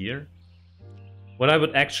over here. What I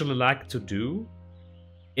would actually like to do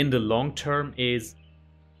in the long term is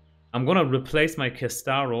I'm gonna replace my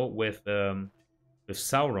Kestaro with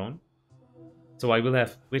Sauron. So I will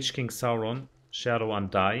have Witch King, Sauron, Shadow,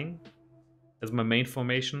 Undying as my main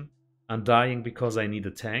formation. Undying because I need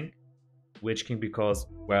a tank. Witch King because,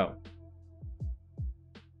 well,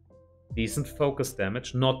 decent focus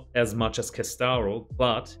damage, not as much as Kestaro,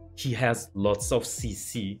 but he has lots of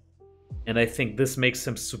CC, and I think this makes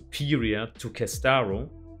him superior to Kestaro.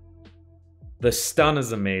 The stun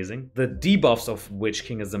is amazing, the debuffs of Witch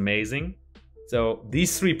King is amazing, so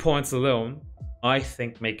these 3 points alone, I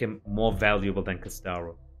think, make him more valuable than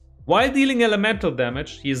Kestaro. While dealing elemental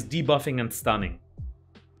damage, he is debuffing and stunning.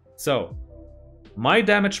 So, my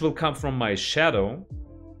damage will come from my Shadow,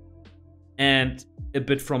 and a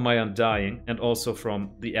bit from my Undying, and also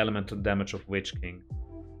from the elemental damage of Witch King.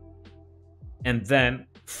 And then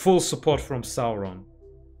full support from Sauron.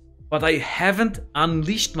 But I haven't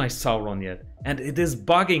unleashed my Sauron yet, and it is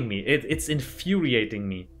bugging me. It's infuriating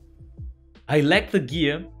me. I lack the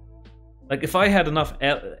gear. Like, if I had enough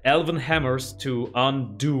Elven Hammers to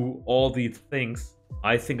undo all these things,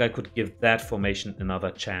 I think I could give that formation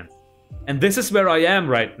another chance. And this is where I am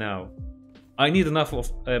right now. I need enough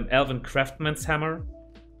of Elven Craftsman's Hammer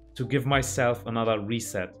to give myself another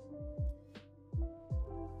reset.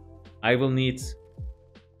 I will need,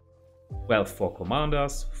 well, 4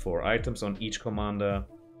 commanders, 4 items on each commander.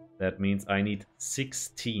 That means I need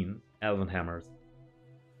 16 Elven Hammers.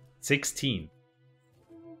 16.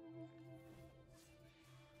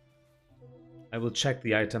 I will check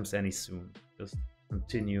the items any soon. Just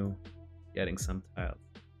continue getting some tiles.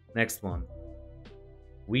 Next one.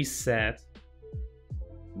 We said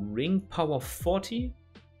ring power 40,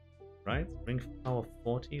 right? Ring power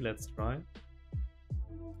 40, let's try.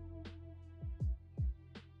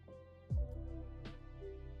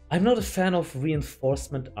 I'm not a fan of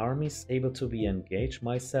reinforcement armies able to be engaged.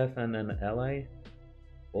 Myself and an ally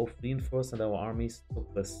both reinforced, and our armies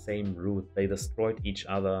took the same route. They destroyed each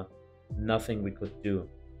other. Nothing we could do.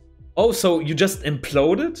 Oh, so you just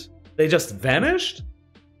imploded? They just vanished?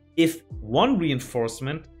 If one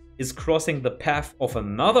reinforcement is crossing the path of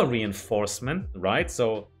another reinforcement, right?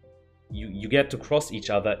 So you get to cross each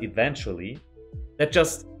other eventually. That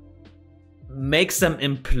just makes them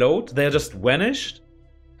implode. They're just vanished.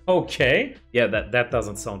 Okay. Yeah, that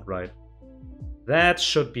doesn't sound right. That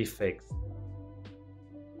should be fixed.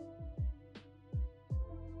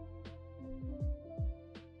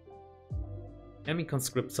 Let me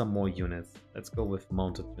conscript some more units. Let's go with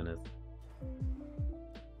mounted units.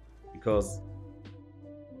 Because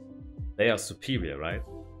they are superior, right?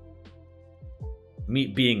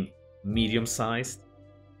 Being medium-sized.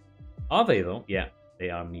 Are they though? Yeah, they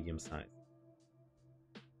are medium-sized.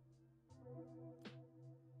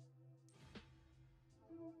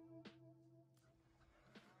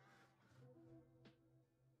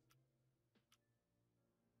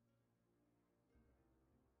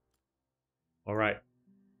 Alright.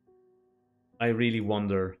 I really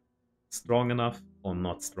wonder, strong enough or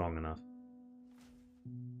not strong enough?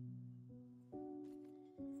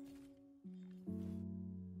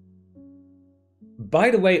 By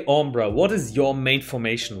the way, Ombra, what is your main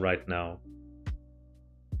formation right now?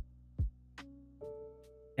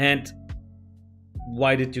 And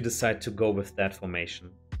why did you decide to go with that formation?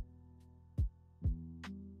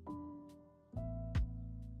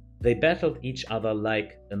 They battled each other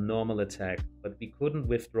like a normal attack, but we couldn't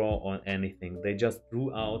withdraw on anything. They just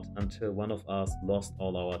drew out until one of us lost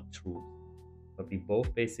all our troops. But we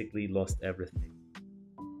both basically lost everything.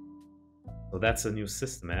 So that's a new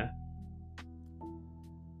system, eh?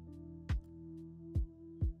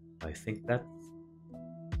 I think that's...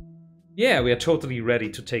 Yeah, we are totally ready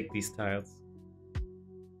to take these tiles.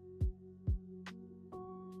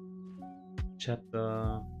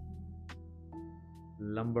 Chapter...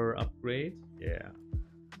 Lumber upgrade? Yeah.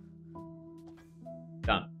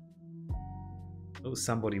 Done. Oh,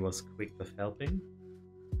 somebody was quick with helping.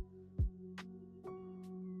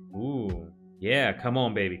 Ooh. Yeah, come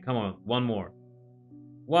on, baby. Come on. One more.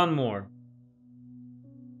 One more.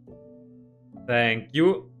 Thank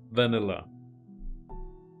you, Vanilla.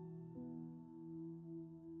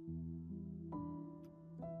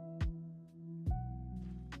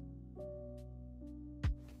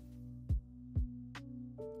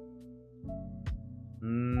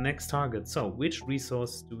 Next target. So, which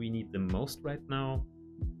resource do we need the most right now?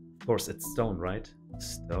 Of course, it's stone, right?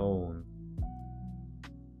 Stone.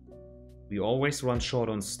 We always run short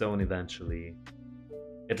on stone eventually.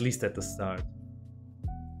 At least at the start.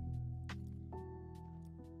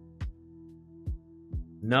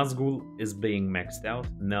 Nazgul is being maxed out.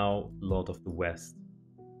 Now, Lord of the West.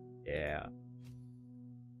 Yeah.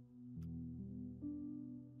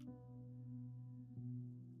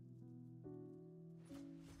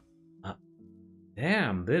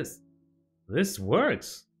 Damn, this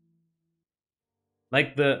works.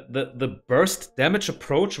 Like the burst damage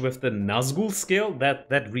approach with the Nazgul skill,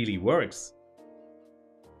 that really works.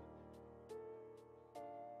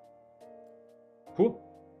 Cool.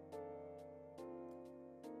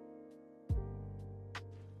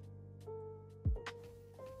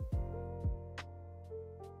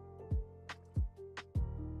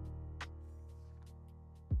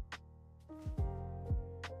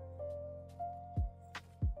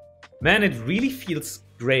 Man, it really feels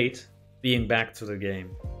great being back to the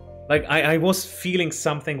game. Like, I was feeling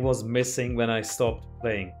something was missing when I stopped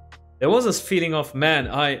playing. There was this feeling of, man,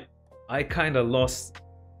 I kind of lost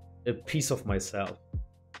a piece of myself.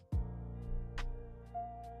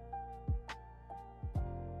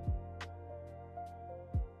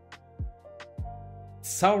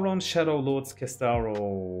 Sauron, Shadow Lords,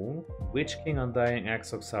 Kestaro. Which King Undying,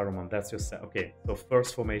 Axog, Saruman? That's your set. Okay, so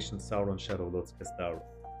first formation, Sauron, Shadow Lords, Kestaro.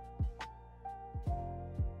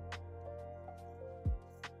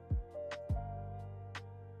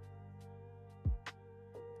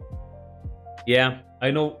 Yeah,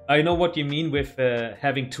 I know what you mean with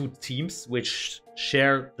having two teams which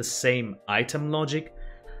share the same item logic.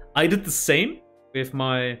 I did the same with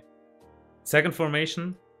my second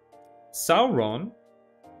formation. Sauron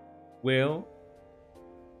will...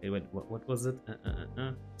 Wait, what was it?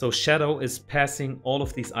 So Shadow is passing all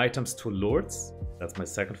of these items to Lords. That's my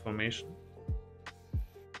second formation.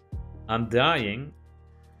 Undying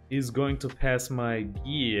is going to pass my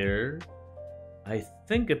gear... I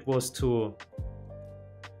think it was to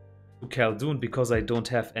Khaldun because I don't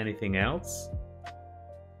have anything else.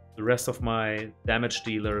 The rest of my damage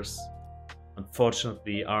dealers,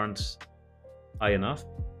 unfortunately, aren't high enough.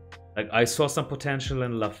 Like, I saw some potential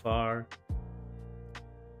in Lafar.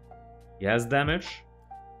 He has damage.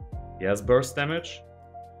 He has burst damage.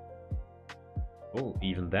 Oh,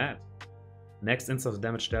 even that. Next instance of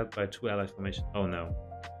damage dealt by 2 allied formation. Oh no.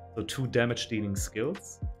 So 2 damage dealing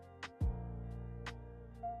skills.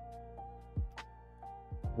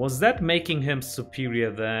 Was that making him superior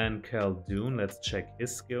than Khaldun? Let's check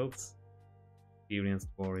his skills. Experienced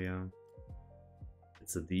warrior.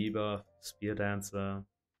 It's a debuff. Spear dancer.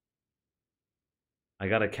 I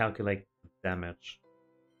gotta calculate the damage.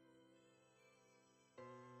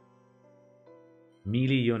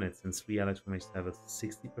 Melee units in 3 allied formations have a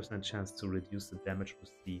 60% chance to reduce the damage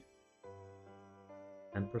received.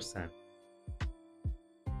 10%.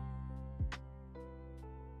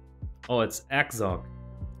 Oh, it's Axog.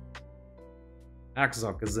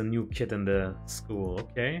 Axog is a new kid in the school,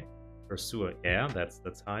 okay. Pursuer, yeah, that's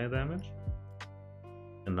higher damage.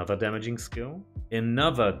 Another damaging skill.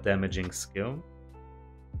 Another damaging skill.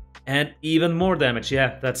 And even more damage,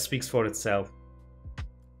 yeah, that speaks for itself.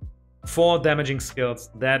 4 damaging skills,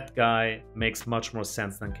 that guy makes much more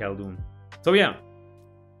sense than Khaldun. So yeah,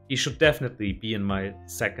 he should definitely be in my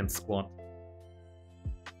second squad.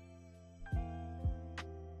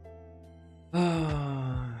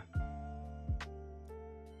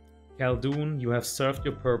 Khaldun, you have served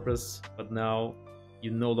your purpose, but now you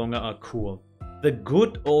no longer are cool. The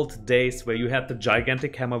good old days where you had the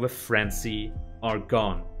gigantic hammer with frenzy are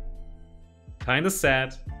gone. Kinda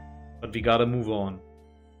sad, but we gotta move on.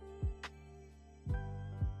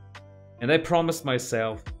 And I promised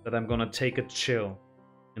myself that I'm gonna take a chill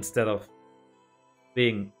instead of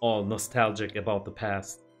being all nostalgic about the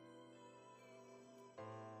past.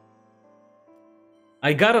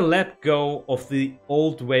 I gotta let go of the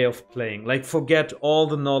old way of playing, like forget all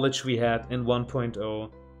the knowledge we had in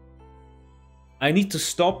 1.0. I need to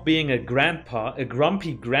stop being a grandpa, a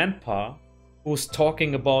grumpy grandpa, who's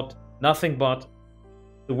talking about nothing but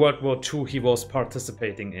the World War II he was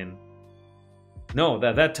participating in. No,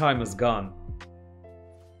 that time is gone.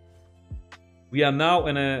 We are now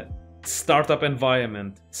in a startup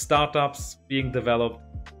environment, startups being developed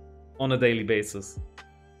on a daily basis.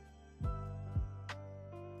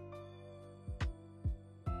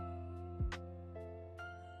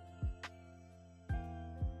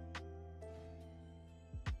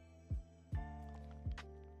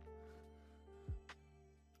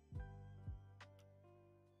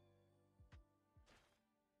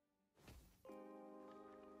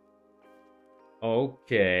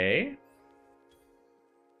 Okay.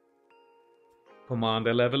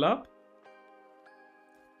 Commander level up.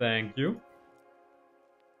 Thank you.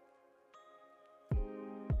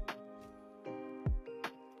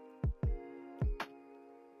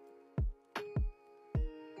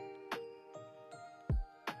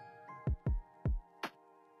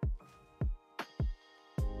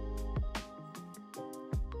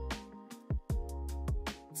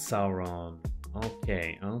 Sauron.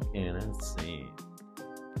 Okay, let's see.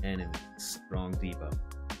 Enemy, strong debuff.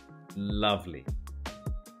 Lovely.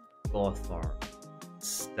 LOTR.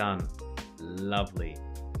 Stun. Lovely.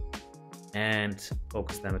 And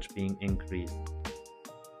focus damage being increased.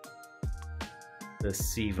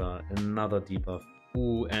 Deceiver, another debuff.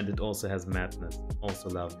 Ooh, and it also has madness. Also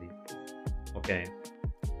lovely. Okay.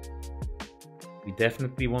 We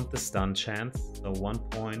definitely want the stun chance, so 1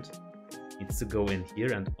 point needs to go in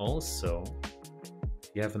here, and also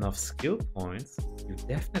if you have enough skill points, you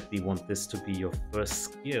definitely want this to be your first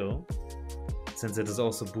skill, since it is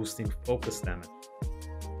also boosting focus damage.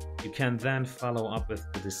 You can then follow up with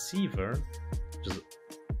the Deceiver, which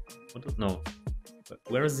is... no.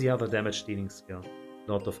 Where is the other damage dealing skill?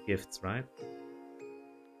 Lot of Gifts, right?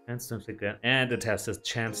 Chance to inflict, and it has a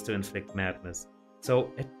chance to inflict madness.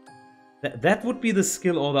 So that would be the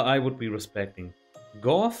skill order I would be respecting.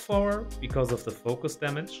 Gorthor because of the focus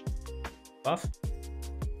damage buff.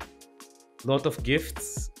 Lot of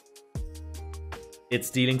Gifts. It's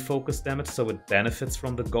dealing focus damage, so it benefits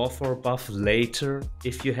from the Gorthor buff later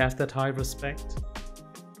if you have that high respect.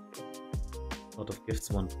 Lot of Gifts,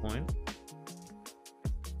 1 point.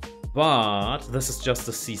 But this is just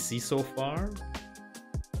a CC so far.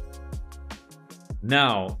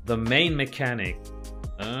 Now, the main mechanic.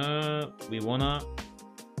 We wanna...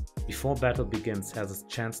 Before battle begins, has a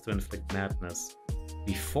chance to inflict madness.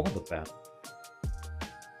 Before the battle.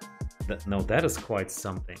 No, that is quite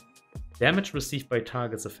something. Damage received by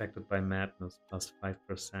targets affected by madness plus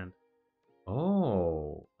 5%.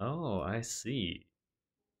 Oh, I see.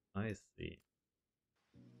 I see.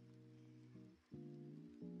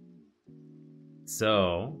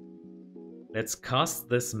 So, let's cast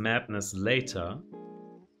this madness later.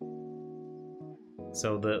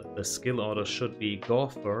 So the skill order should be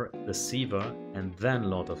Gorthor, Deceiver, and then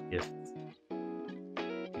Lord of Gifts.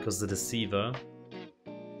 Because the Deceiver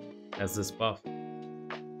has this buff.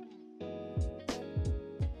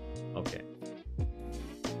 Okay.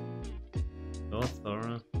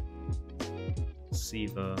 Gorthor,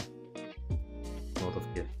 Deceiver, Lord of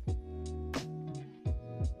Gifts.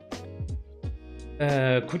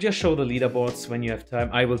 Could you show the leaderboards when you have time?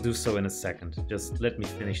 I will do so in a second. Just let me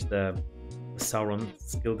finish the Sauron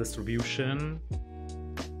skill distribution.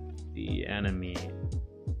 The enemy.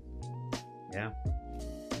 Yeah.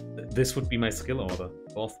 This would be my skill order.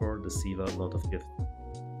 Gorthor, Deceiver, Lord of Gifts.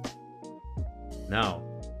 Now,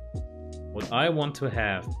 what I want to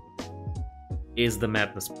have is the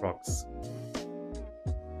Madness procs.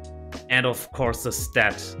 And of course the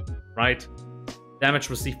stat, right? Damage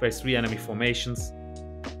received by 3 enemy formations.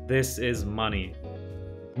 This is money.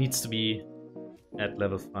 It needs to be at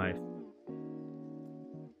level 5.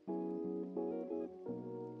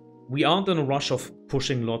 We aren't in a rush of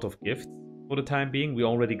pushing Lord of Gifts for the time being. We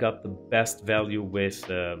already got the best value with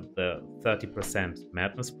the 30%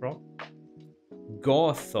 Madness proc.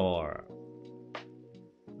 Gorthor.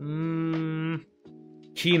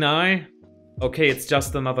 Keen Eye. Okay, it's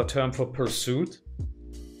just another term for Pursuit.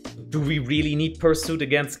 Do we really need Pursuit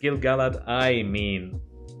against Gil-galad? I mean,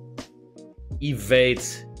 Evade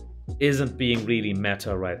isn't being really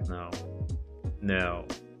meta right now. No.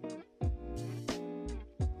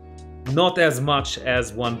 Not as much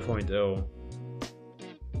as 1.0.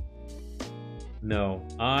 No,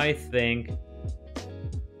 I think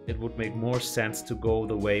it would make more sense to go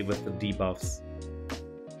the way with the debuffs.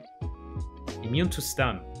 Immune to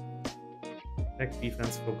stun. Attack,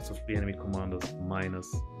 defense, focus of 3 enemy commandos, minus.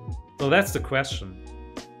 So that's the question.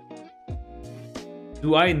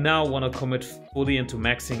 Do I now want to commit fully into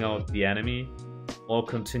maxing out the enemy or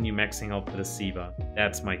continue maxing out the Deceiver?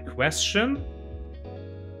 That's my question.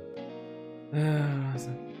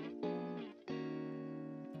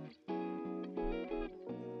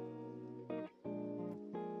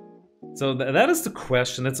 So that is the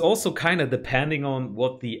question. It's also kind of depending on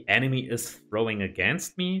what the enemy is throwing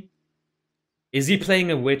against me. Is he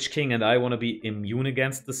playing a Witch King and I want to be immune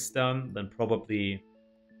against the stun? Then probably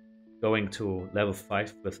going to level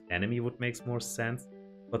 5 with enemy would make more sense.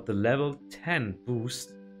 But the level 10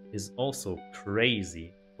 boost is also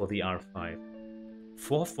crazy for the R5.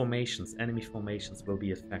 4 formations, enemy formations, will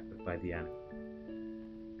be affected by the enemy.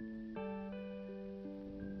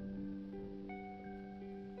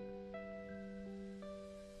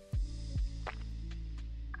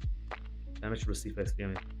 Damage received by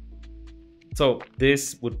spearman. So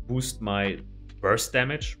this would boost my burst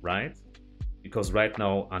damage, right? Because right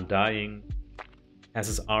now Undying has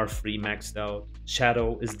his R3 maxed out.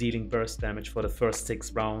 Shadow is dealing burst damage for the first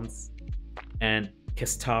 6 rounds. And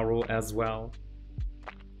Kestaro as well.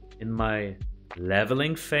 In my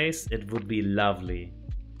leveling phase, it would be lovely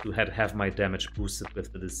to have my damage boosted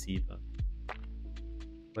with the Deceiver.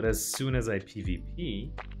 But as soon as I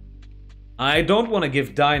PvP, I don't want to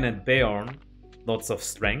give Dine and Beorn lots of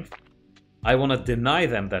strength. I want to deny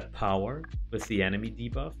them that power with the enemy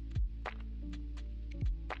debuff.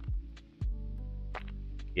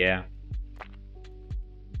 Yeah.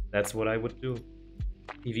 That's what I would do.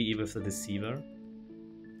 PvE with the Deceiver.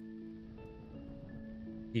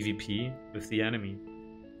 PvP with the enemy.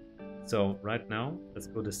 So, right now, let's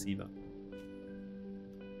go Deceiver.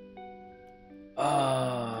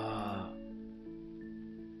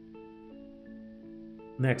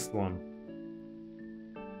 Next one.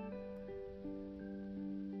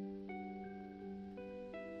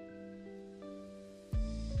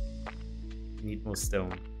 Need more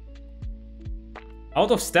stone.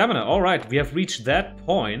 Out of stamina. Alright, we have reached that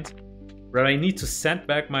point where I need to send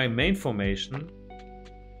back my main formation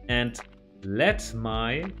and let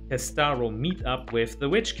my Kestaro meet up with the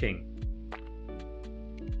Witch King.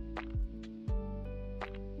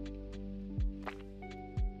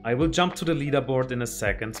 I will jump to the leaderboard in a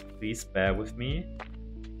second. Please bear with me.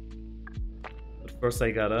 But first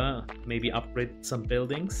I gotta maybe upgrade some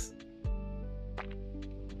buildings.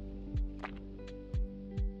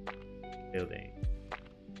 Building.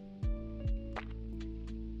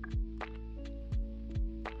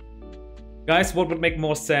 Guys, what would make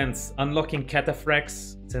more sense? Unlocking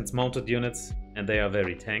cataphracts, since mounted units, and they are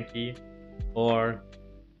very tanky. Or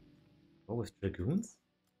go with dragoons?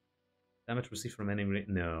 Damage received from enemy...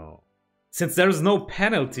 No. Since there is no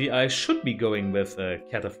penalty, I should be going with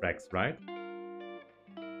cataphracts, right?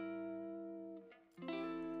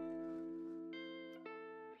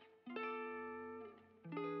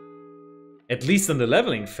 At least in the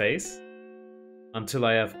leveling phase, until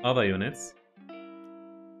I have other units.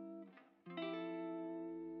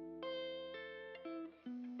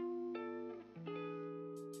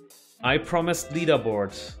 I promised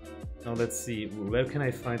leaderboard. Now let's see, where can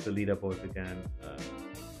I find the leaderboard again?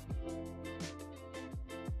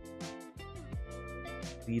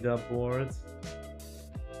 Leaderboard.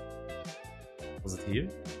 Was it here?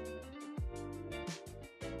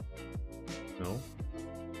 No.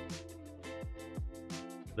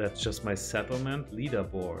 That's just my settlement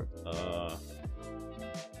leaderboard.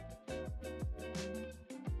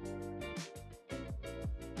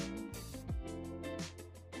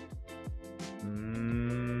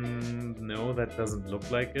 No, that doesn't look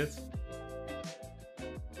like it.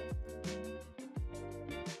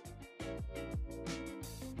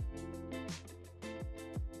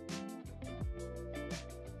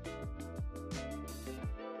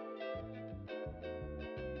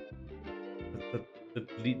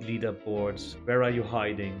 The leaderboard. Where are you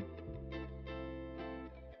hiding?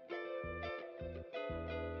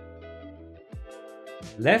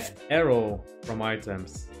 Left arrow from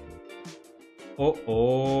items.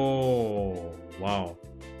 Oh, wow.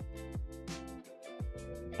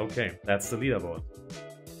 Okay, that's the leaderboard.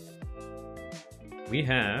 We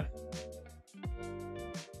have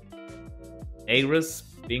Ares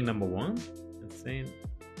being number 1? Insane.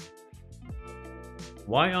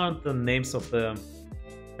 Why aren't the names of the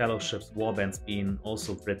fellowships, warbands being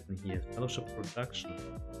also written here? Fellowship production.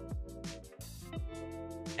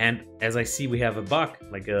 And as I see, we have a bug,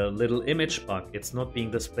 like a little image bug. It's not being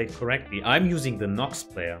displayed correctly. I'm using the Nox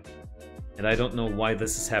player, and I don't know why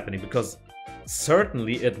this is happening, because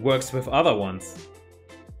certainly it works with other ones.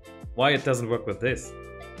 Why it doesn't work with this?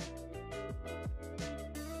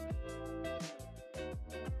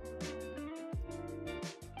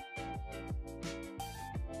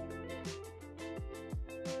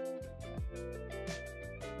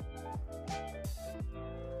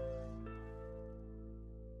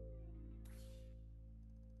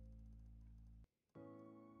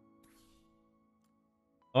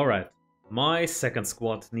 Alright, my second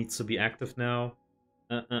squad needs to be active now.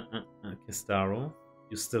 Kestaro,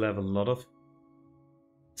 you still have a lot of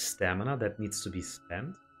stamina that needs to be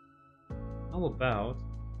spent. How about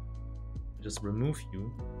I just remove you?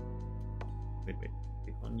 Wait,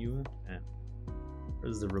 click on you, and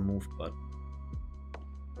where's the remove button?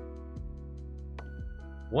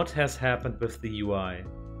 What has happened with the UI?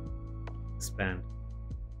 Disband.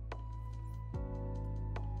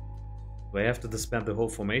 Do I have to disband the whole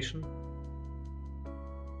formation?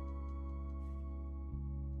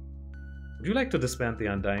 Would you like to disband the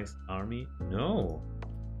Undying army? No.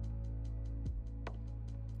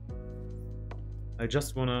 I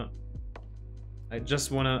just wanna...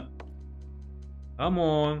 Come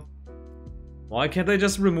on. Why can't I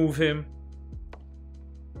just remove him?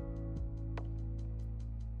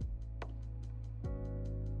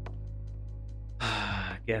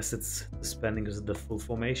 I guess it's disbanding the full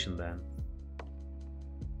formation then.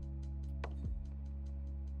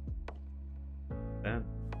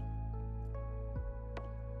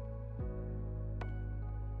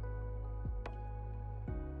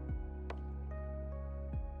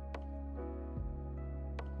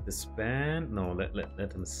 Disband? No,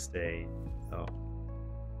 let him stay. Oh.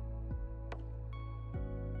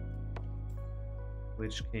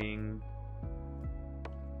 Witch King.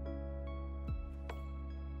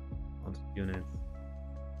 Haunted units.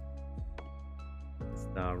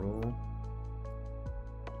 Starro.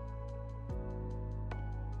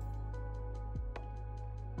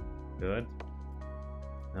 Good.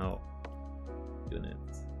 Now,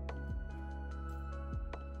 units.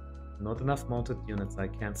 Not enough mounted units, I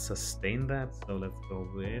can't sustain that, so let's go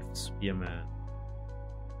with Spearman.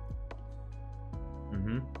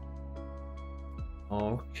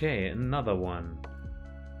 Okay, another one.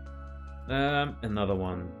 Another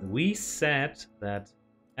one. We said that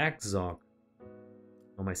Exog.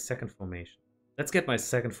 Oh, my second formation. Let's get my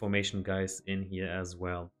second formation guys in here as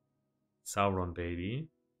well. Sauron, baby.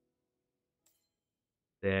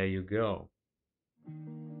 There you go.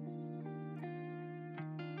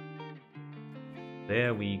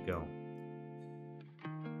 There we go.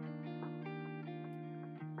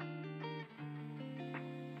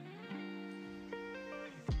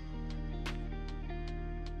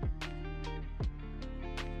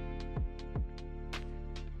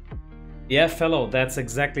 Yeah, fellow, that's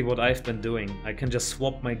exactly what I've been doing. I can just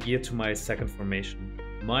swap my gear to my second formation.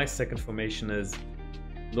 My second formation is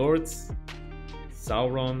Lords,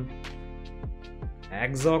 Sauron,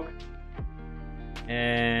 Exog,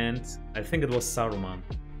 and I think it was Saruman.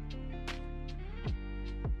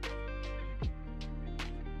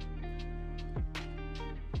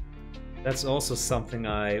 That's also something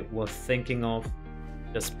I was thinking of,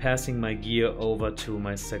 just passing my gear over to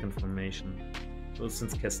my second formation. So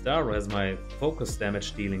since Kestaro has my focus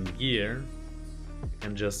damage dealing gear, I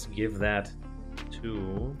can just give that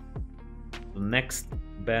to the next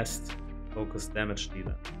best focus damage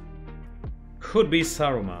dealer. Could be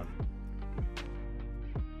Saruman.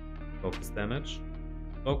 Focus damage.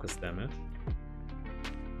 Focus damage.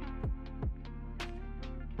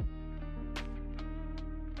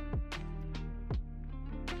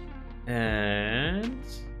 And...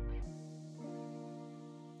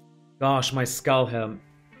 gosh, my skull helm.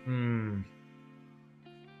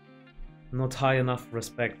 Not high enough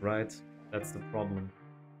respect, right? That's the problem.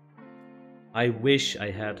 I wish I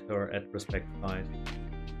had her at respect 5.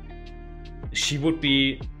 She would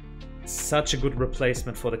be such a good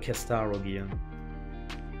replacement for the Kestaro gear.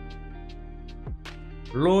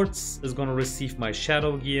 Lords is gonna receive my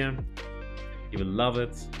shadow gear. He will love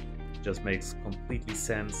it. It just makes completely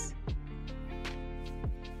sense.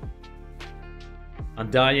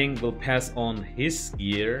 Undying will pass on his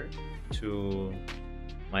gear to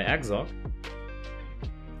my Exog.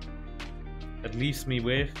 That leaves me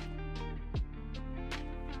with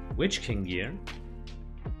Witch King gear.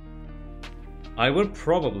 I will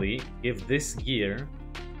probably give this gear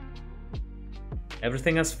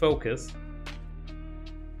Everything has focus.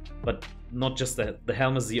 But not just the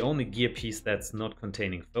helm is the only gear piece that's not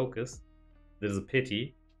containing focus. This is a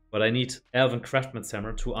pity. But I need Elven Craftsman's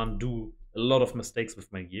Hammer to undo a lot of mistakes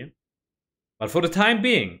with my gear. But for the time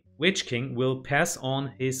being, Witch King will pass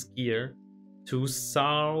on his gear to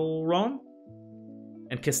Sauron.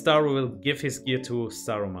 And Kestaru will give his gear to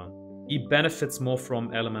Saruman. He benefits more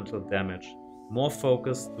from elemental damage. More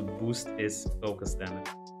focus to boost his focus damage.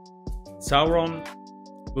 Sauron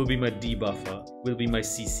will be my debuffer, will be my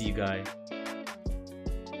CC guy.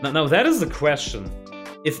 Now that is the question.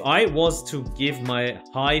 If I was to give my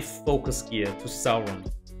high focus gear to Sauron,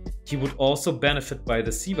 he would also benefit by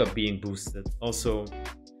the Siva being boosted. Also,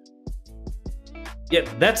 yeah,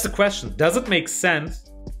 that's the question. Does it make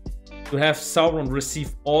sense to have Sauron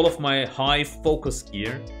receive all of my high focus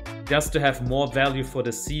gear just to have more value for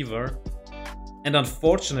the Siva? And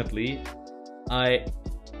unfortunately, I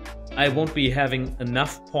won't be having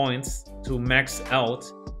enough points to max out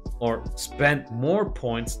or spend more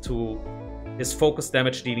points to his focus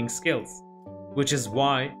damage dealing skills. Which is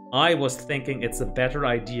why I was thinking it's a better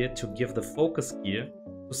idea to give the focus gear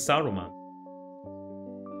to Saruman.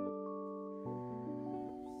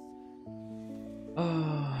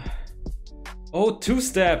 Oh, 2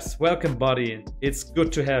 steps! Welcome, buddy. It's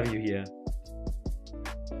good to have you here.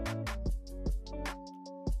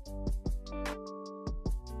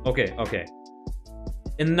 Okay.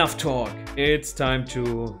 Enough talk. It's time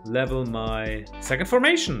to level my second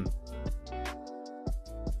formation.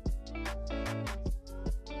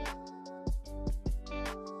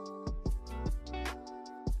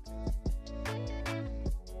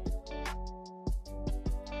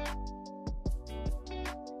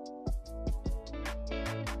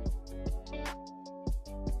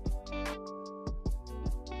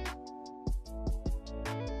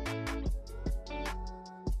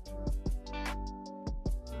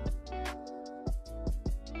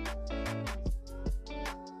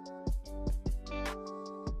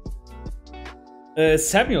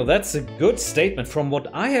 Samuel, that's a good statement. From what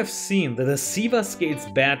I have seen, the Siva scales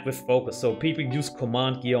bad with focus, so people use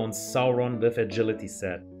command gear on Sauron with agility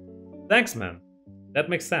set. Thanks, man. That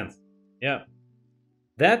makes sense. Yeah.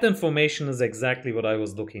 That information is exactly what I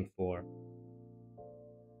was looking for.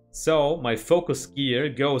 So, my focus gear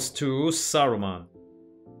goes to Saruman.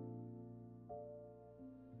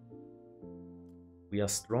 We are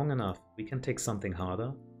strong enough. We can take something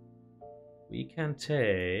harder. We can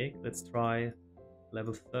take... Let's try...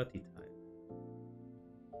 level 30 time.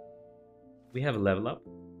 We have a level up?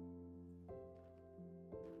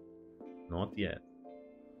 Not yet.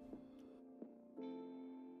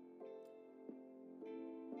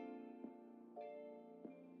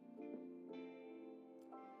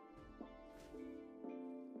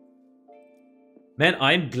 Man,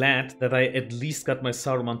 I'm glad that I at least got my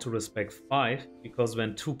Saruman to respect 5, because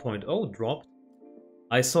when 2.0 dropped,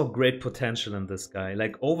 I saw great potential in this guy.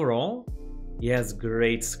 Like, overall, he has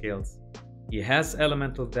great skills. He has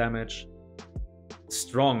elemental damage,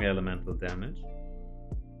 strong elemental damage,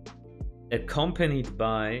 accompanied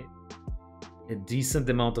by a decent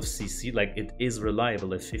amount of CC, like it is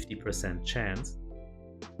reliable, a 50% chance.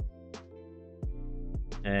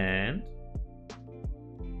 And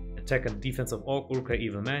attack and defense of Orc, Urka,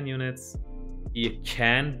 Evil Man units. He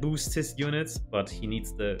can boost his units, but he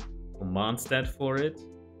needs the command stat for it.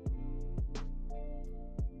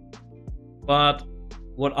 But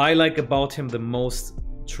what I like about him the most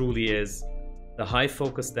truly is the high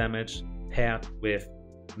focus damage paired with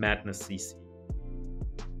madness CC.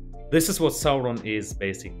 This is what Sauron is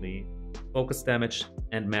basically. Focus damage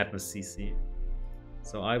and madness CC.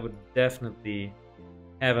 So I would definitely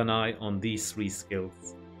have an eye on these 3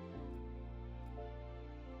 skills.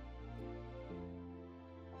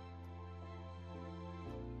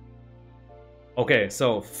 Okay,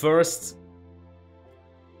 so first...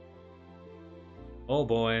 Oh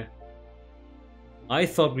boy. I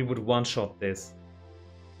thought we would one-shot this,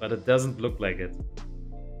 but it doesn't look like it.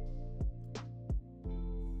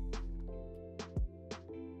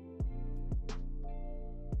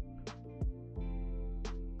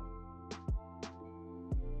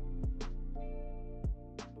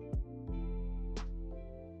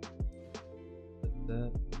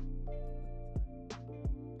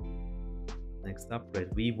 Next upgrade.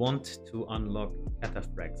 We want to unlock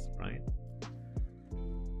Cataphracts, right?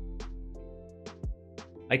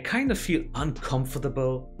 I kind of feel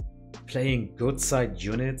uncomfortable playing good side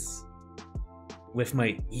units with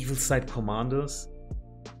my evil side commanders.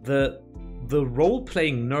 The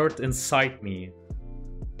role-playing nerd inside me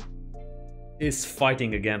is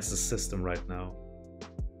fighting against the system right now.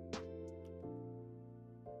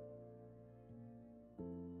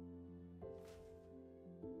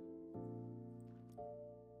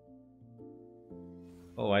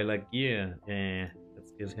 I like gear.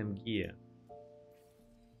 Let's give him gear.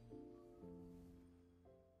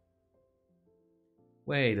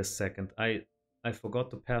 Wait a second, I forgot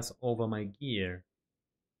to pass over my gear.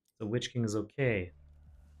 The Witch King is okay.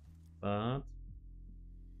 But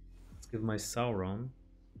let's give my Sauron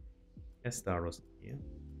Estaros gear.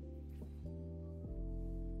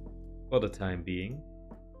 For the time being.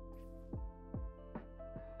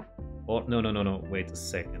 Oh, no, wait a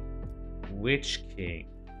second. Witch King.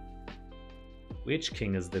 Witch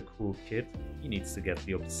King is the cool kid. He needs to get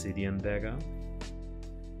the Obsidian Dagger.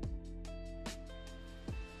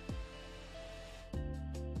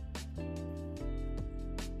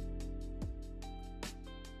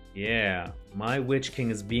 Yeah, my Witch King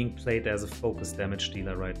is being played as a focus damage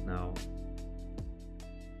dealer right now.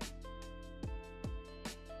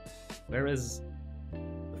 Where is the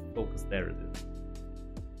focus? There it is.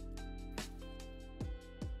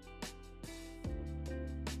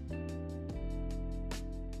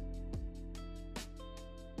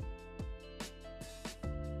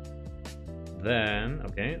 Then,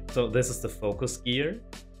 okay, so this is the focus gear.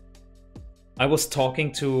 I was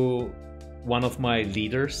talking to one of my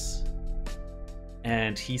leaders,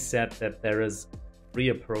 and he said that there is 3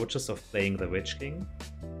 approaches of playing the Witch King.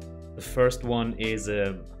 The first one is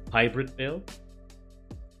a hybrid build.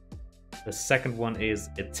 The second one is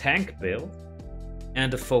a tank build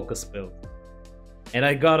and a focus build. And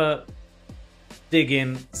I gotta dig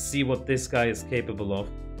in, see what this guy is capable of,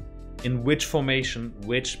 in which formation,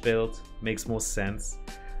 which build makes more sense.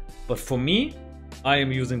 But for me, I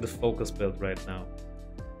am using the focus build right now.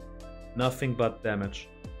 Nothing but damage.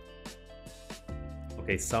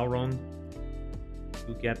 Okay, Sauron,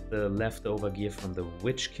 you get the leftover gear from the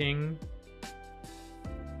Witch King.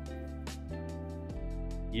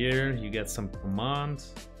 Here you get some command.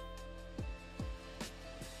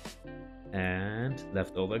 And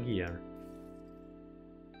leftover gear.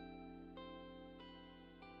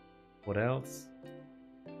 What else?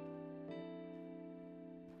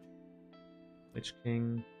 Witch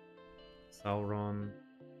King, Sauron.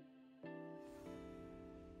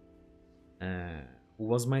 Who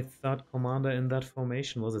was my third commander in that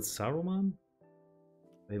formation? Was it Saruman?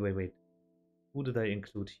 Wait. Who did I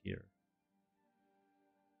include here?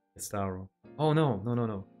 Kestaro. Oh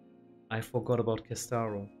no. I forgot about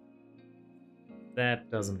Kestaro. That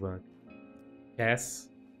doesn't work. Cass,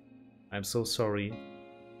 I'm so sorry.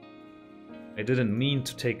 I didn't mean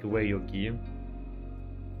to take away your gear.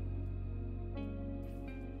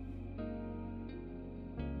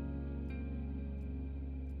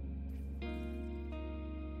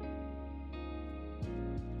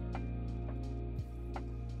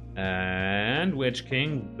 And Witch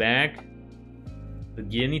King, back. The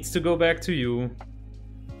gear needs to go back to you.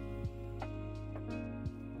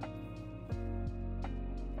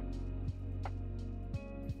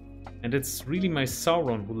 And it's really my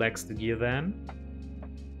Sauron who lacks the gear then.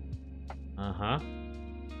 Uh-huh.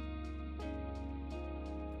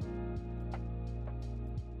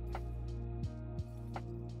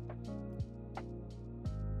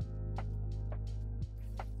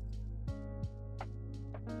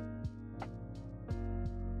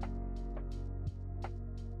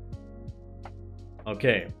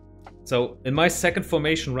 Okay, so in my second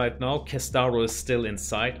formation right now, Kestaro is still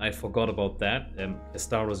inside. I forgot about that.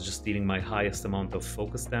 Kestaro is just dealing my highest amount of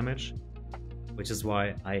focus damage, which is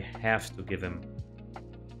why I have to give him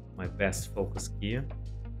my best focus gear.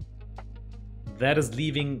 That is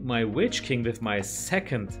leaving my Witch King with my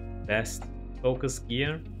second best focus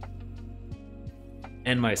gear.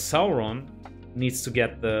 And my Sauron needs to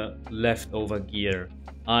get the leftover gear.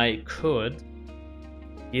 I could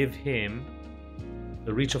give him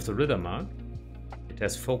the Reach of the Riddermark. It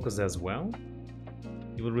has focus as well.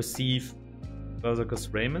 He will receive Berserker's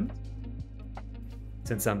Raiment.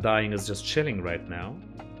 Since Undying is just chilling right now.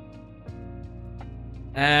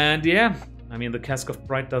 And yeah, I mean the Cask of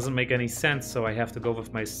Pride doesn't make any sense, so I have to go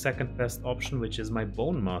with my second best option, which is my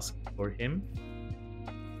Bone Mask for him.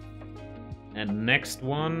 And next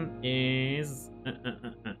one is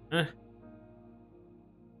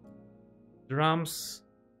Drums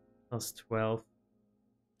plus 12.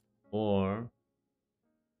 Or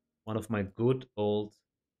one of my good old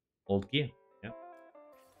gear. Yeah.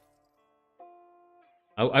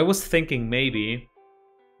 I was thinking maybe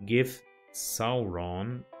give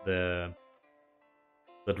Sauron the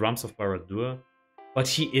Drums of Barad-dûr, but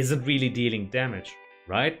he isn't really dealing damage.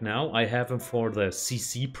 Right now I have him for the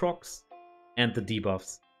CC procs and the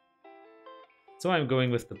debuffs. So I'm going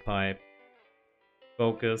with the pipe,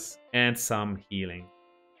 focus, and some healing.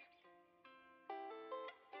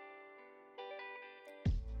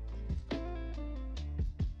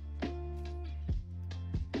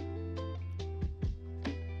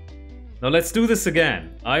 Now let's do this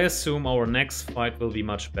again. I assume our next fight will be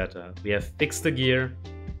much better. We have fixed the gear.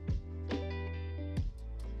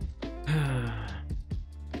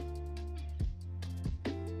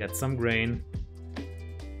 Get some grain.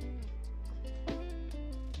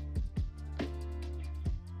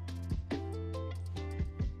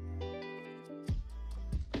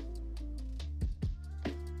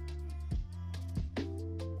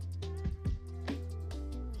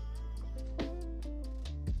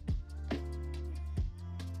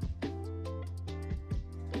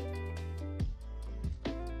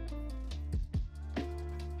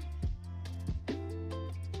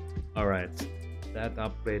 Alright, that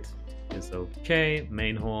upgrade is okay.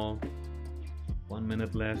 Main hall, 1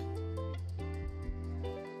 minute left.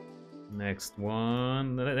 Next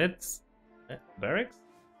one, that's barracks?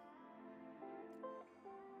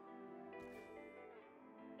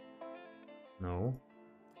 No.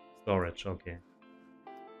 Storage, okay.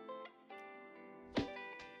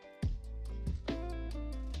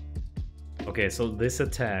 Okay, so this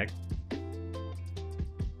attack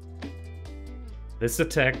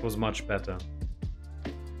was much better.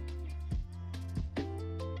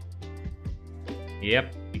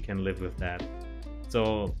 Yep, we can live with that.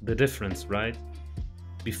 So the difference, right?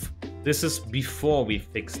 This is before we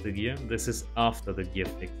fix the gear. This is after the gear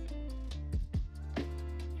fix.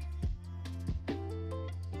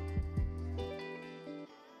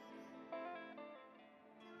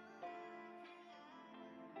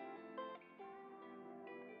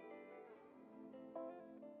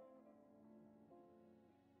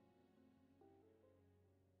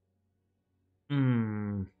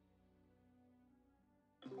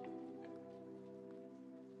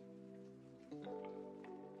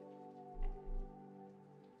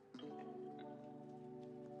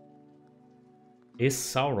 Is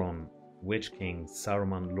Sauron, Witch King,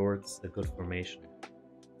 Saruman Lords a good formation?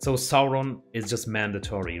 So Sauron is just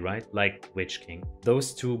mandatory, right? Like Witch King.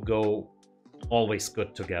 Those two go always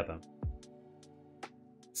good together.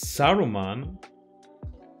 Saruman.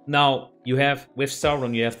 Now, you have, with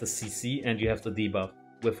Sauron, you have the CC and you have the debuff.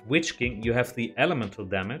 With Witch King, you have the elemental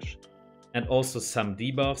damage and also some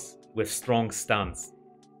debuffs with strong stuns.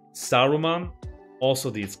 Saruman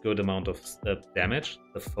also deals good amount of damage,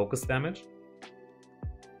 the focus damage.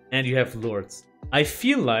 And you have Lords. I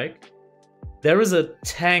feel like there is a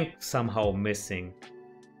tank somehow missing.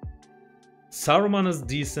 Saruman is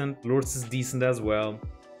decent, Lords is decent as well.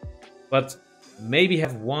 But maybe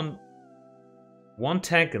have one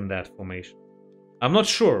tank in that formation. I'm not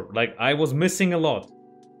sure, like I was missing a lot.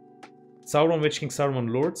 Sauron, Witch King,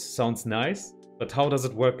 Saruman, Lords sounds nice, but how does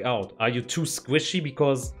it work out? Are you too squishy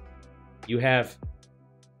because you have...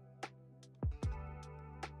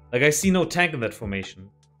 Like I see no tank in that formation.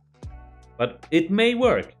 But it may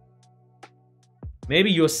work. Maybe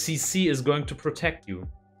your CC is going to protect you.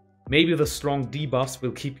 Maybe the strong debuffs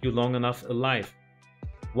will keep you long enough alive.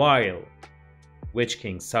 While Witch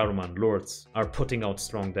King, Saruman, Lords are putting out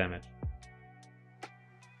strong damage.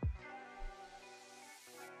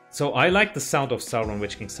 So I like the sound of Sauron,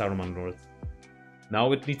 Witch King, Saruman, Lords.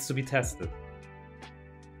 Now it needs to be tested.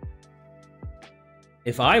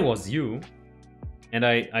 If I was you, and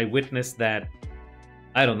I witnessed that,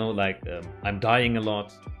 I don't know, like, I'm dying a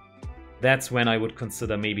lot. That's when I would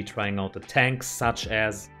consider maybe trying out a tank such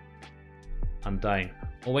as... I'm dying.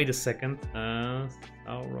 Oh, wait a second.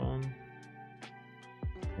 Sauron.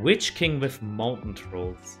 Witch King with Mountain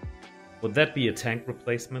Trolls. Would that be a tank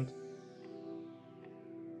replacement?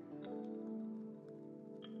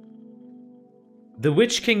 The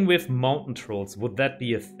Witch King with Mountain Trolls, would that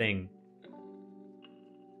be a thing?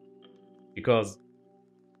 Because...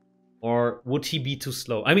 Or would he be too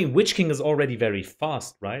slow? I mean, Witch King is already very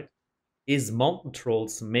fast, right? Is Mountain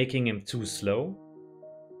Trolls making him too slow?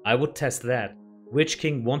 I would test that. Witch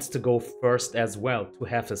King wants to go first as well, to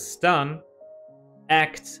have a stun,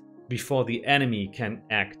 act before the enemy can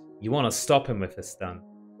act. You want to stop him with a stun.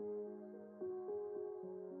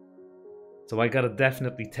 So I gotta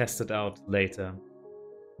definitely test it out later.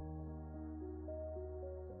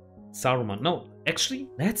 Saruman. No, actually,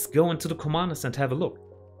 let's go into the commanders and have a look.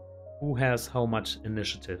 Who has how much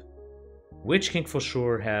initiative? Witch King for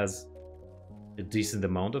sure has a decent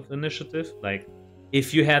amount of initiative. Like,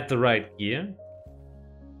 if you had the right gear.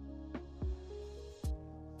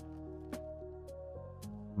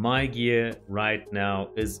 My gear right now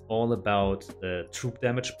is all about troop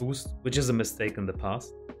damage boost, which is a mistake in the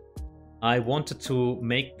past. I wanted to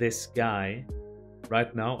make this guy,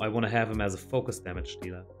 right now, I want to have him as a focus damage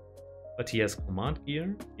dealer. But he has command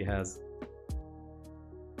gear, he has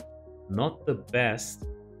not the best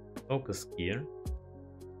focus gear.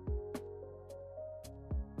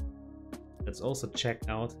 Let's also check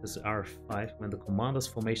out his R5. When the commander's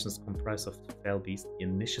formation is comprised of Fell Beast, the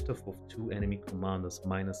initiative of 2 enemy commanders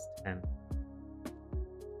 -10.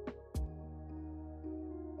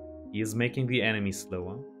 He is making the enemy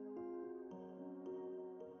slower.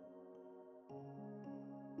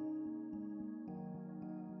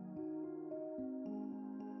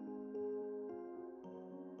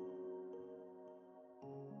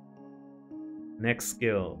 Next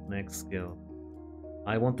skill, next skill.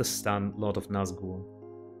 I want the stun, Lord of Nazgul.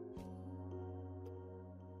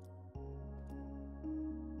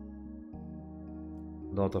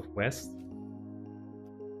 Lord of West.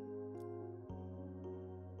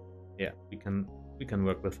 Yeah, we can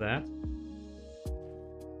work with that.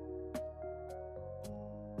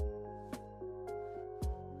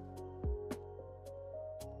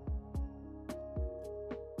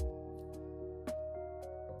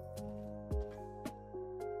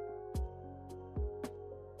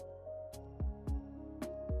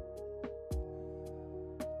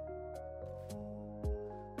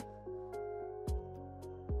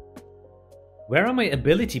 Where are my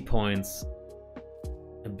ability points?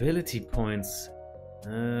 Ability points.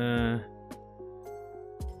 20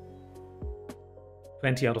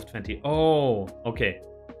 out of 20. Oh, okay.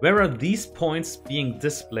 Where are these points being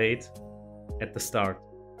displayed at the start?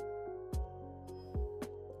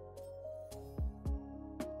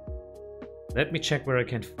 Let me check where I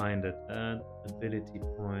can find it. Ability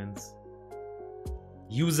points.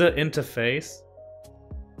 User interface.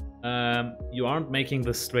 You aren't making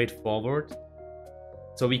this straightforward,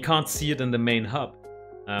 so we can't see it in the main hub.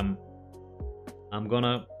 I'm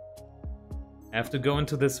gonna have to go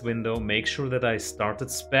into this window, make sure that I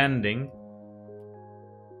started spending.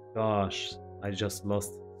 Gosh, I just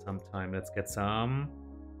lost some time. Let's get some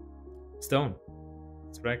stone.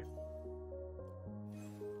 That's correct.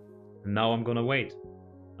 And now I'm gonna wait.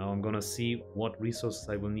 Now I'm gonna see what resources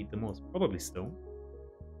I will need the most. Probably stone.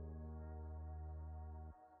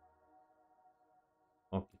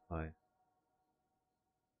 Occupy.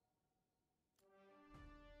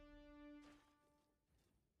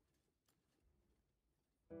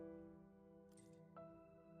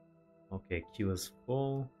 Okay, queue is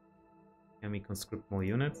full. Can we conscript more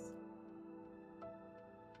units?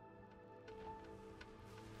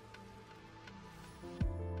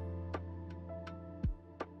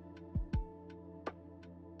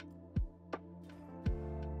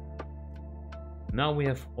 Now we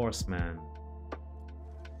have horsemen.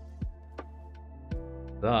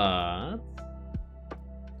 But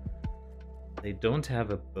they don't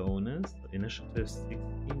have a bonus. Initiative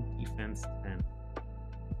 16, defense 10.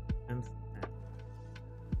 Defense 10.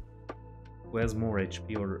 Who has more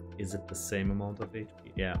HP, or is it the same amount of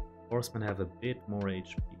HP? Yeah, horsemen have a bit more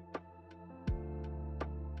HP.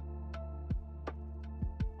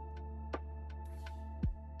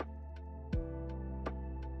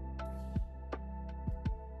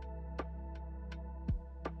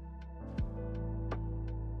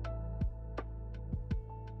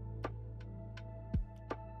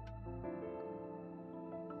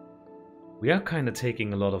 We are kind of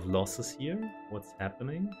taking a lot of losses here. What's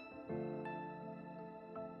happening?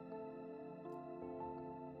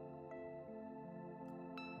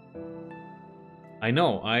 I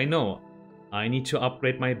know. I need to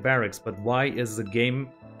upgrade my barracks, but why is the game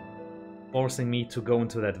forcing me to go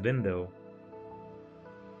into that window?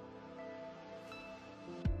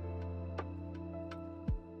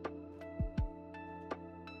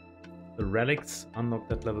 The relics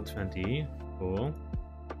unlocked at level 20. Cool.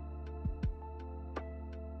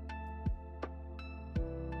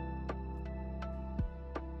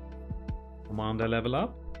 Commander level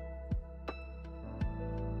up.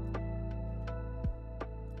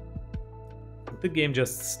 Did the game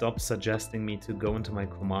just stop suggesting me to go into my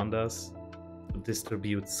commanders to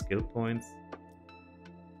distribute skill points?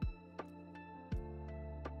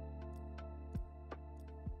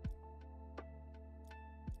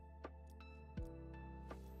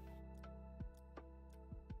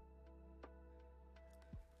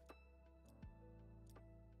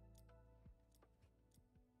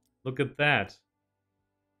 Look at that.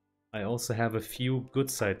 I also have a few good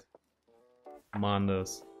side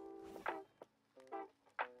commanders.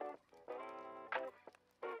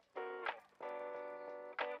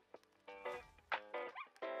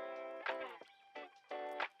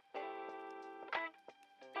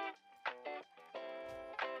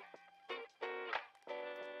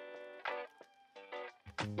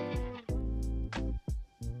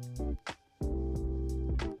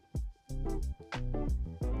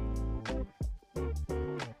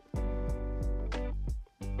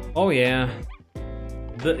 Oh yeah,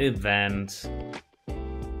 the event.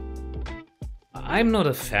 I'm not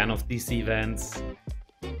a fan of these events.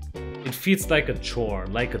 It feels like a chore,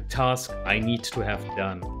 like a task I need to have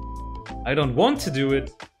done. I don't want to do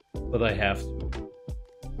it, but I have to.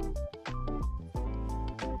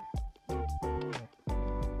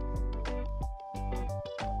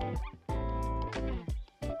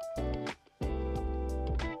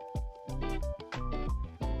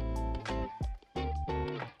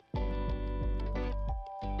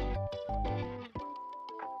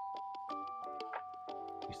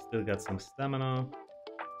 We still got some stamina.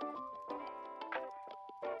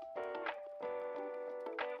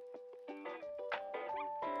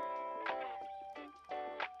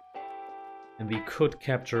 And we could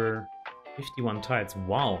capture 51 tiles.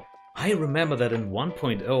 Wow. I remember that in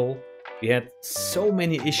 1.0 we had so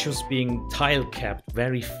many issues being tile capped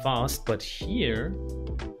very fast, but here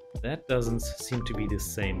that doesn't seem to be the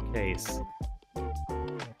same case.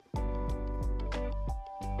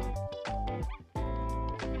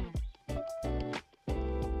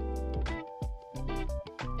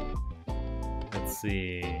 Let's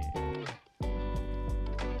see.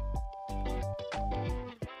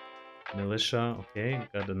 Militia, okay,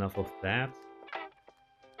 got enough of that.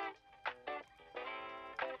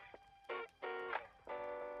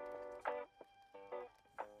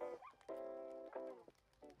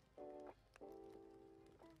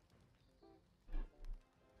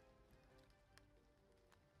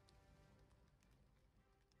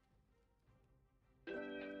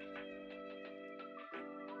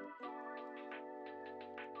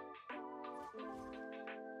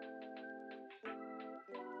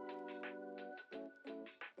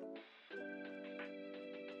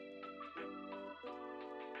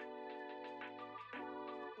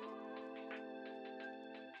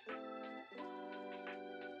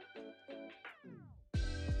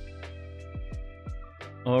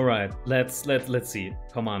 All right, let's see.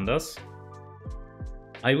 Commanders.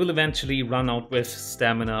 I will eventually run out with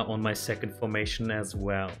stamina on my second formation as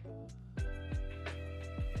well.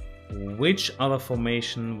 Which other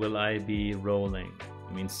formation will I be rolling?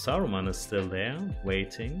 I mean, Saruman is still there,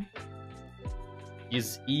 waiting.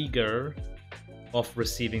 He's eager of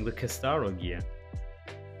receiving the Kestaro gear.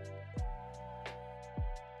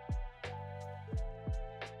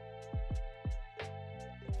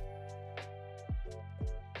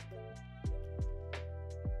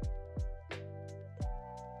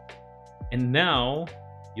 And now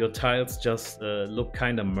your tiles just look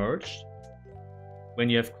kind of merged when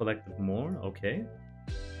you have collected more. Okay.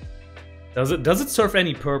 Does it serve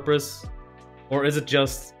any purpose, or is it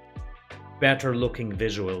just better looking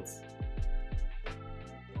visuals?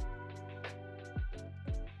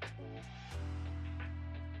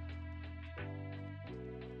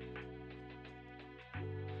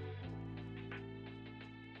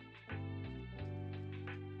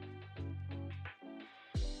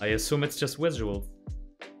 I assume it's just visual.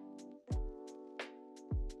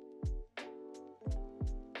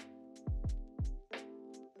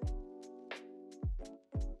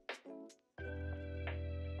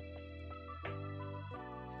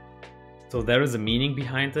 So there is a meaning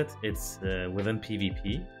behind it. It's within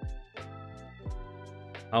PvP.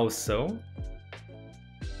 How so?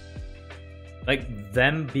 Like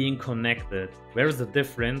them being connected. Where is the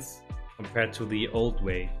difference compared to the old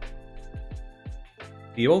way?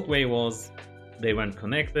 The old way was they weren't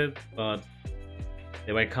connected, but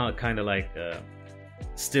they were kind of like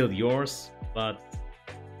still yours, but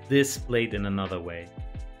displayed in another way.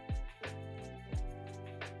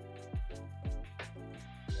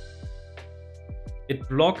 It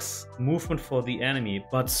blocks movement for the enemy,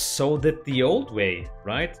 but so did the old way,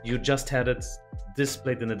 right? You just had it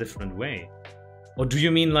displayed in a different way. Or do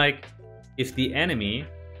you mean like if the enemy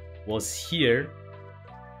was here,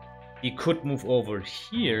 he could move over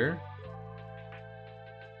here,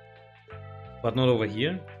 but not over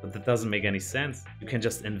here? But that doesn't make any sense. You can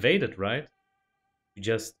just invade it, right? You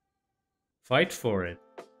just fight for it.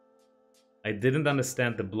 I didn't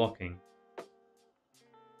understand the blocking.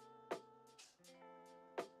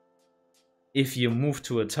 If you move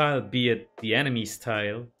to a tile, be it the enemy's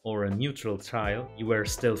tile or a neutral tile, you were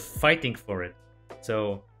still fighting for it.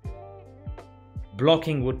 So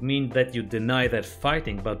blocking would mean that you deny that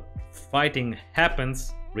fighting, but fighting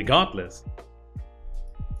happens regardless.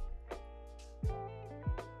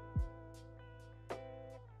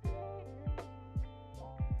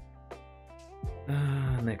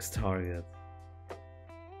 Next target.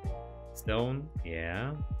 Stone,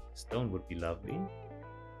 yeah. Stone would be lovely.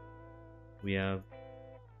 We have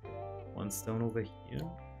one stone over here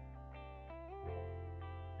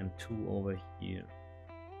and two over here.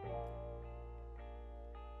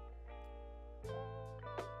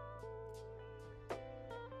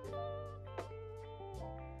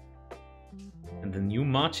 And the new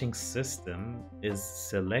marching system is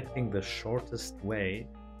selecting the shortest way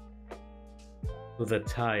to the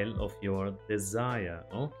tile of your desire.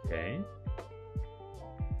 Okay.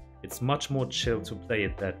 It's much more chill to play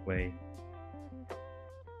it that way.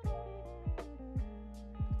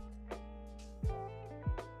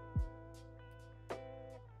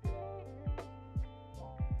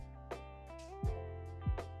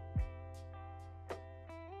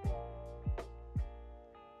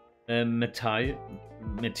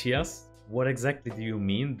 Matthias, what exactly do you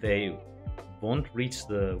mean? They won't reach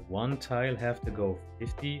the one tile, have to go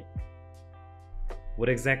 50? What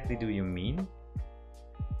exactly do you mean?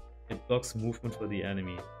 It blocks movement for the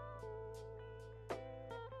enemy.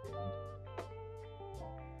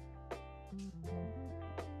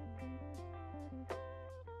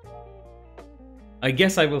 I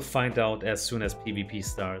guess I will find out as soon as PvP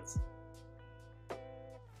starts.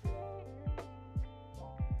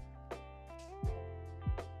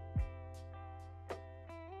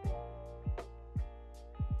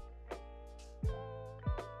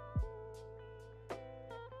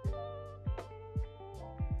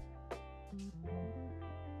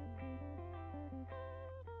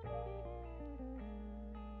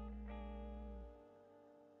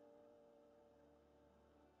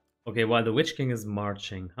 Okay, while the Witch King is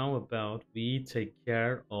marching, how about we take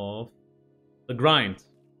care of the grind?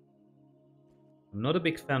 I'm not a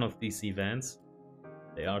big fan of these events.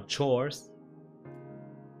 They are chores.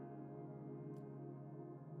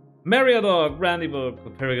 Mariadog,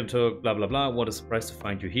 Brandyburg, Peregrine Took, blah blah blah. What a surprise to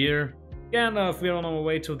find you here. Gandalf, we're on our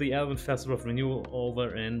way to the Elven Festival of Renewal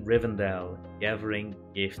over in Rivendell, gathering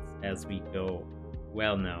gifts as we go.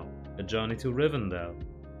 Well now, a journey to Rivendell.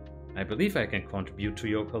 I believe I can contribute to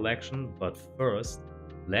your collection, but first,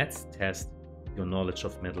 let's test your knowledge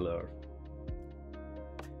of Middle-earth.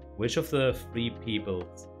 Which of the three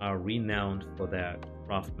peoples are renowned for their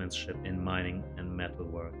craftsmanship in mining and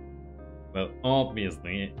metalwork? Well,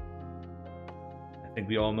 obviously, I think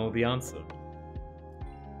we all know the answer.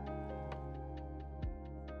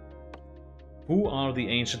 Who are the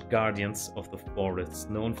ancient guardians of the forests,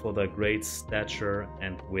 known for their great stature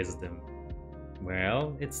and wisdom?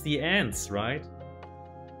 Well, it's the ants, right?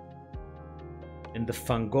 In the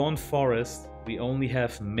Fangon forest, we only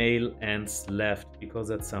have male ants left because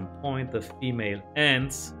at some point the female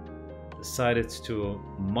ants decided to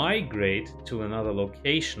migrate to another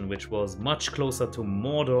location, which was much closer to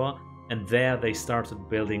Mordor, and there they started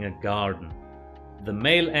building a garden. The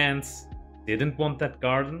male ants didn't want that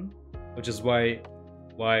garden, which is why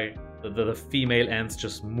the female ants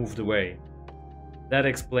just moved away. That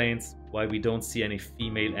explains why we don't see any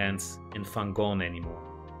female ants in Fangon anymore.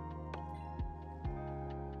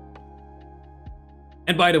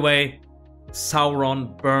 And by the way,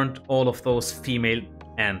 Sauron burned all of those female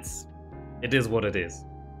ants. It is what it is.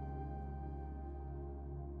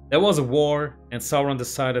 There was a war, and Sauron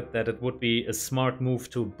decided that it would be a smart move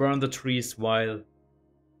to burn the trees while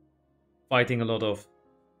fighting a lot of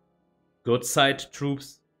good side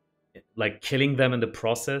troops, like killing them in the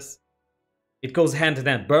process. It goes hand in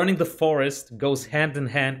hand. Burning the forest goes hand in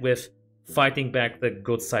hand with fighting back the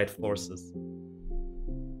good side forces.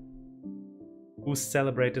 Who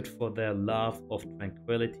celebrated for their love of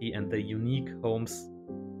tranquility and their unique homes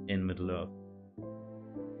in Middle-earth?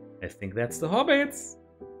 I think that's the Hobbits.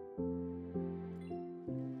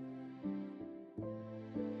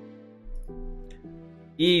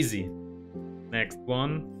 Easy. Next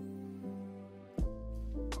one.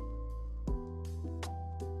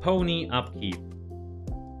 Pony upkeep.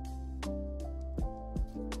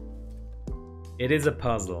 It is a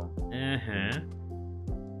puzzle.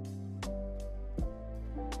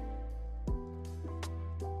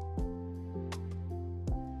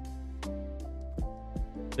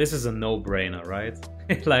 This is a no-brainer, right?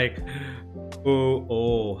 Like,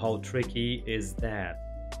 oh, how tricky is that?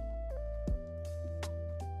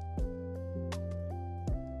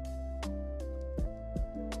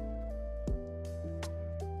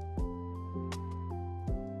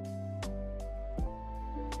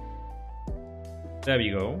 There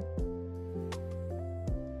we go.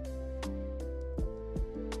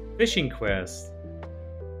 Fishing quest.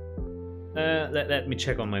 Let me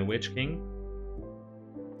check on my Witch King.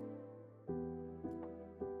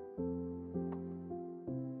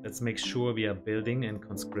 Let's make sure we are building and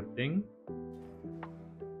conscripting.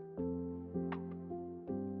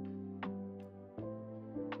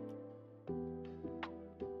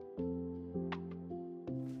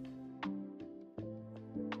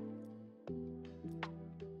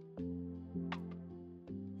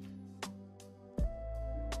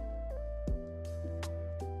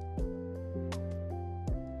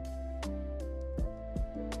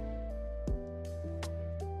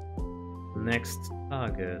 next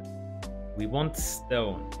target? We want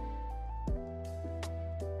stone.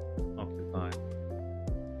 Occupied.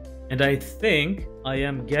 And I think I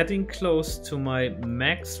am getting close to my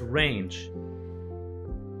max range.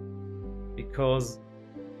 Because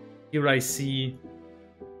here I see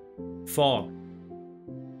fog.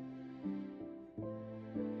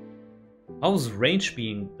 How's range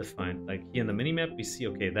being defined? Like here in the minimap we see,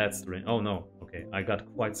 okay, that's the range. Oh no, okay, I got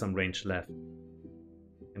quite some range left.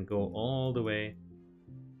 And go all the way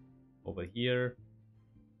over here.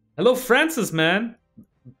 Hello Francis, man!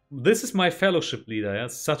 This is my fellowship leader, yeah?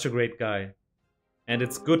 Such a great guy. And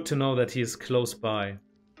it's good to know that he is close by.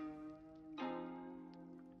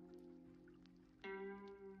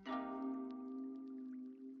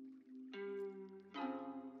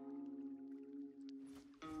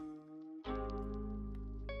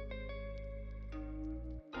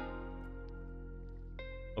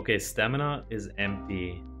 Okay, stamina is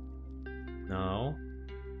empty. Now,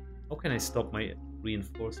 how can I stop my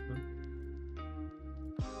reinforcement?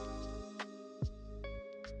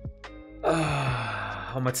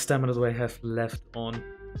 How much stamina do I have left on?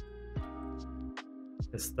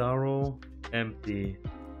 Estaro, empty.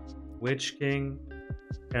 Witch King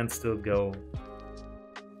can still go.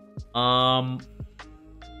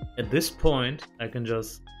 At this point, I can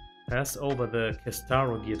just pass over the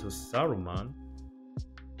Kestaro gear to Saruman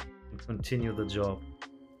and continue the job.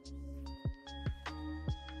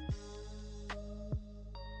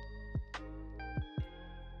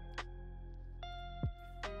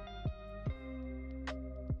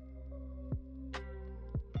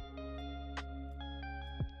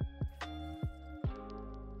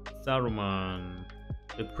 Saruman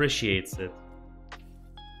appreciates it.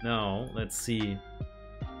 Now, let's see.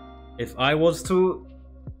 If I was to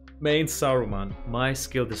main Saruman, my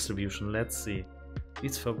skill distribution, let's see.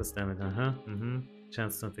 Please focus damage,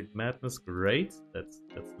 Chance to inflict madness, great. That's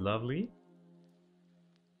lovely.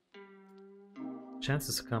 Chance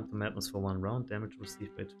to succumb to madness for 1 round, damage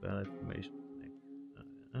received by 12 information.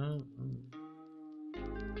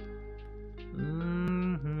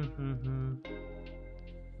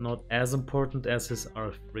 Not as important as his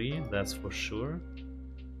R3, that's for sure.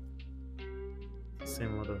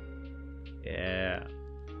 Same order. Yeah.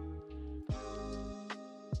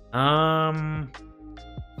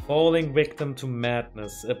 Falling victim to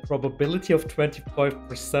madness. A probability of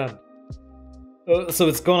 25%. So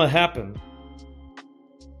it's gonna happen.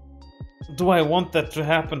 Do I want that to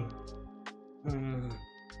happen?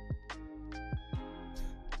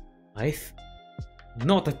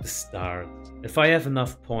 Not at the start. If I have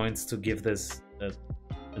enough points to give this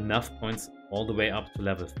enough points all the way up to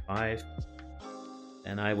level 5,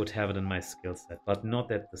 then I would have it in my skill set. But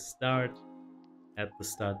not at the start. At the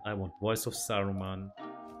start, I want Voice of Saruman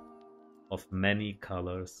of many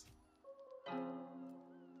colors.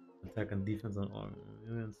 Attack and defense on all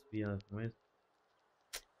units via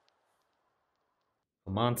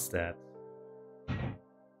command stat.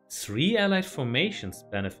 3 allied formations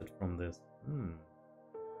benefit from this.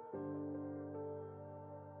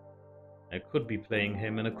 I could be playing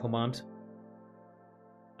him in a command.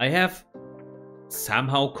 I have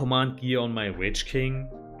somehow command gear on my Witch King,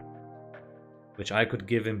 which I could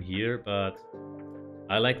give him here, but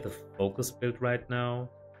I like the focus build right now.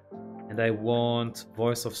 And I want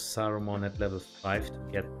Voice of Saruman at level 5 to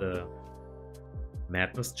get the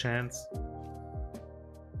madness chance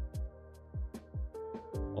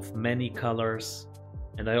of many colors.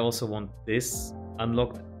 And I also want this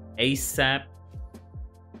unlocked ASAP.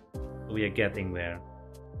 We are getting there.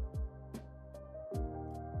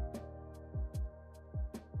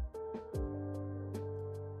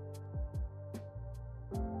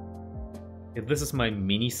 Okay, this is my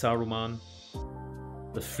mini Saruman,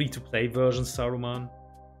 the free-to-play version Saruman.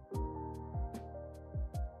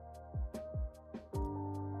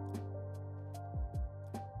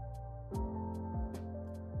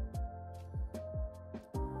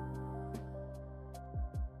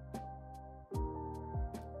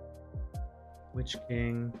 Witch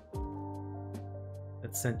King,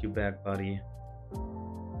 let's send you back, buddy.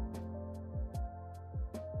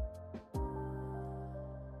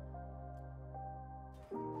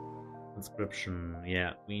 Conscription,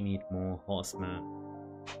 yeah, we need more horsemen.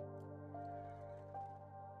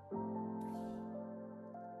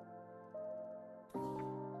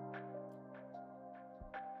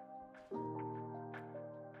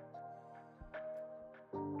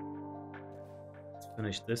 Let's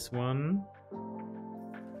finish this one.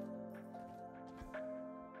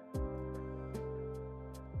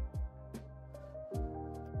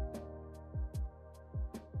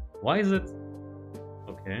 Why is it?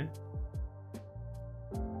 Okay.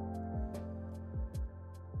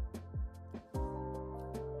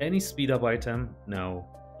 Any speed up item? No.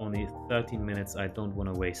 Only 13 minutes. I don't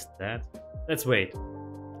want to waste that. Let's wait.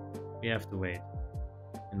 We have to wait.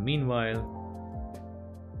 And meanwhile,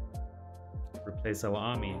 replace our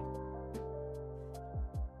army.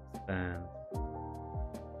 Expand.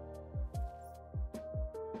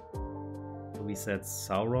 So we said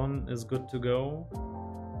Sauron is good to go.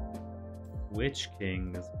 Witch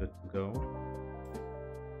King is good to go.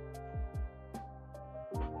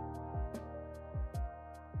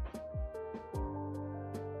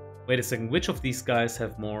 Wait a second, which of these guys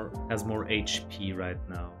has more HP right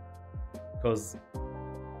now? Because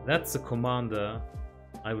that's the commander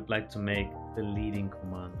I would like to make the leading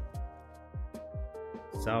commander.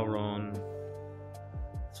 Sauron,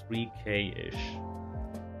 3k-ish.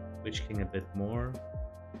 Witch King a bit more.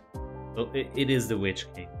 So it is the Witch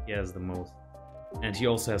King, he has the most. And he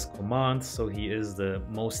also has command, so he is the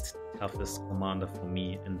most toughest commander for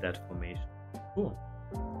me in that formation. Cool.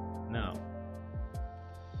 Now,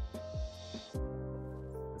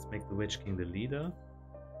 let's make the Witch King the leader.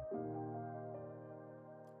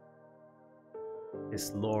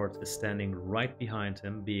 His lord is standing right behind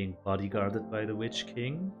him, being bodyguarded by the Witch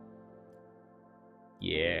King.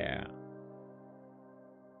 Yeah.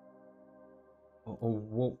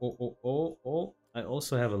 Oh. I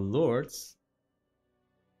also have a lords.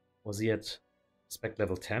 Was he at spec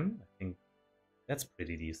level 10? I think that's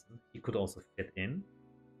pretty decent. He could also fit in.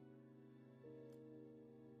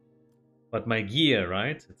 But my gear,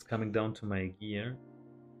 right? It's coming down to my gear.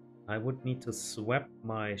 I would need to swap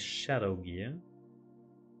my shadow gear.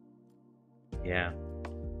 Yeah.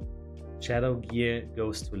 Shadow gear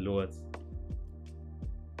goes to lords.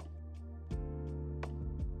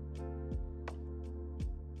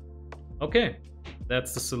 Okay,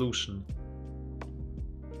 that's the solution.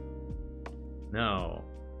 Now,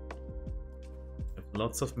 I have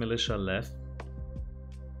lots of militia left.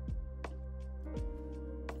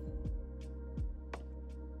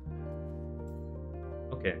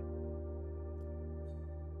 Okay.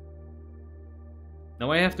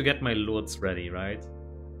 Now I have to get my lords ready, right?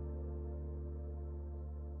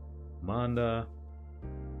 Commander.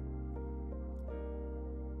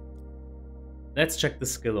 Let's check the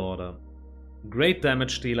skill order. Great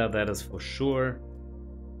damage dealer, that is for sure.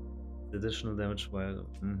 Additional damage while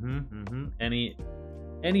any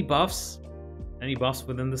buffs? Any buffs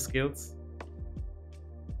within the skills?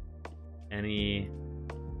 Any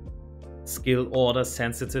skill order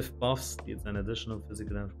sensitive buffs? It's an additional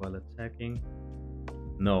physical damage while attacking.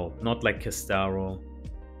 No, not like Kestaro.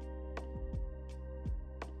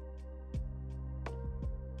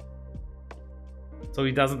 So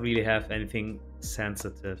he doesn't really have anything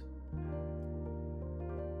sensitive.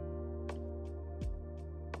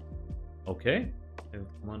 Okay.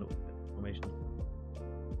 Command formation.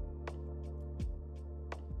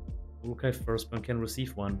 Urukai firstborn can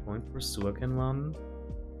receive 1 point, Pursuer can 1.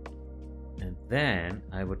 And then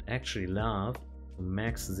I would actually love to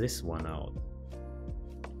max this one out.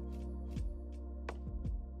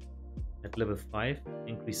 At level 5,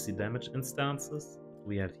 increase the damage instances.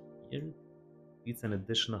 We have here. Deals an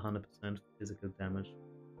additional 100% physical damage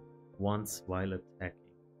once while attacking.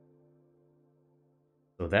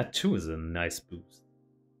 So that too is a nice boost.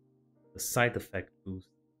 The side effect boost.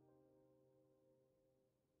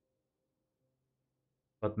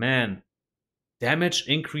 But man, damage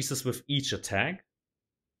increases with each attack?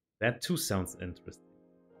 That too sounds interesting.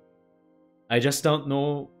 I just don't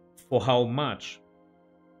know for how much.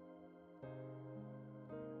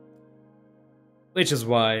 Which is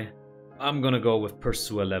why I'm gonna go with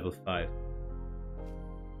Pursuer level 5.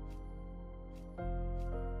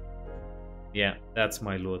 Yeah, that's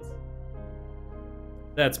my lord.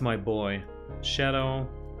 That's my boy. Shadow.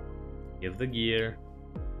 Give the gear.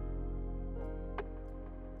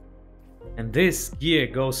 And this gear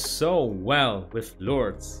goes so well with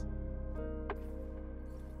lords.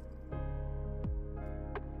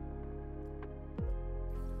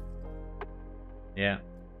 Yeah.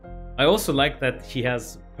 I also like that he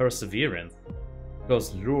has perseverance.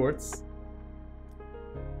 Because lords,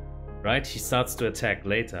 right? He starts to attack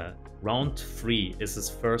later. Round 3 is his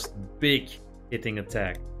first big hitting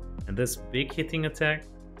attack. And this big hitting attack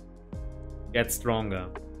gets stronger.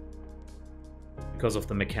 Because of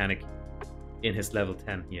the mechanic in his level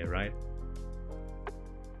 10 here, right?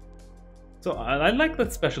 So I like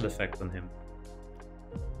that special effect on him.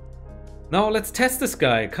 Now let's test this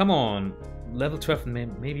guy. Come on. Level 12,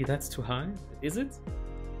 maybe that's too high? Is it?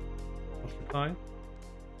 Occupy?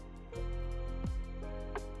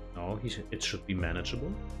 No, it should be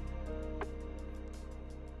manageable.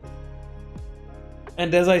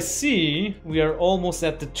 And as I see, we are almost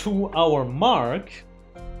at the 2-hour mark.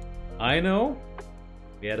 I know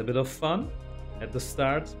we had a bit of fun at the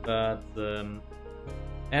start, but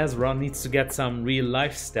Azra needs to get some real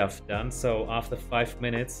life stuff done. So after 5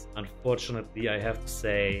 minutes, unfortunately, I have to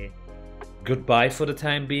say goodbye for the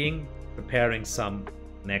time being, preparing some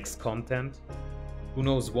next content. Who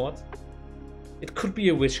knows what? It could be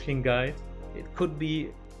a Witch King guide. It could be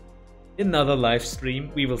another live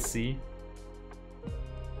stream. We will see.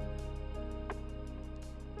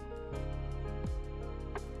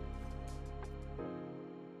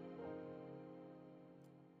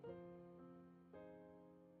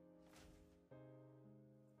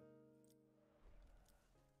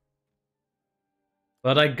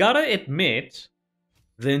 But I gotta admit,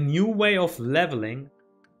 the new way of leveling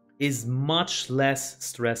is much less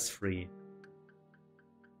stress-free.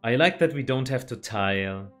 I like that we don't have to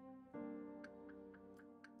tile.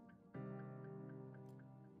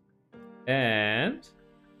 And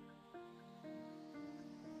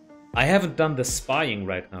I haven't done the spying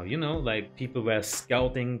right now, you know, like people were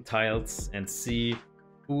scouting tiles and see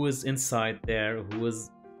who is inside there, who is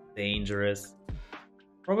dangerous.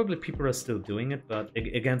 Probably people are still doing it, but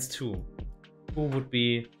against who? Who would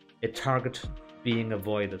be a target being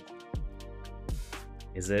avoided?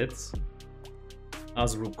 Is it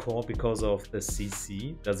Azra Core because of the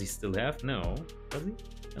CC? Does he still have? No. Does he?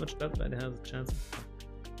 Damage that bad has a chance.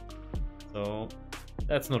 So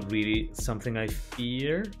that's not really something I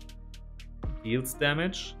fear. Deals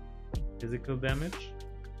damage, physical damage,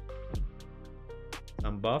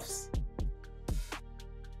 some buffs.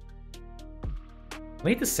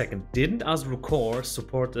 Wait a second, didn't Azra Core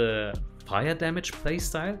support a fire damage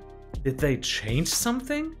playstyle? Did they change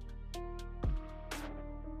something?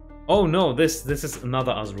 Oh no, this is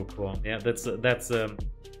another Azra Core. Yeah, that's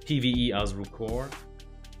PvE Azra Core.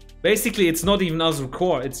 Basically, it's not even Azra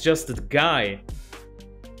Core. It's just a guy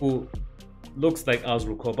who looks like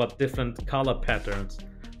Azra Core, but different color patterns.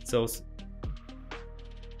 So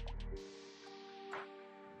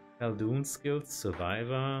Khaldun skills,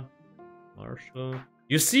 Survivor, Martial.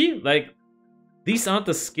 You see, like, these aren't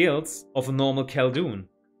the skills of a normal Khaldun.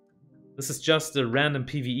 This is just a random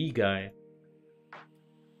PvE guy.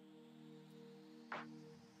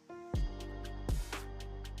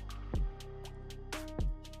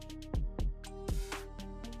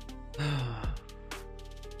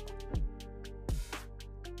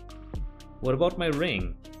 What about my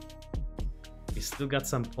ring? We still got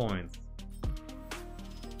some points.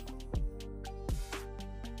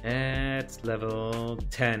 At level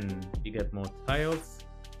 10, we get more tiles.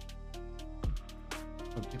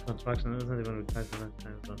 Complete construction isn't even required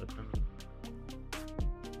for that time.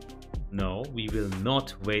 No, we will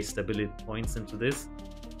not waste ability points into this.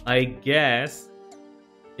 I guess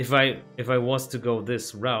if I was to go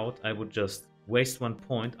this route, I would just waste 1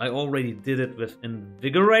 point. I already did it with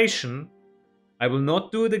Invigoration. I will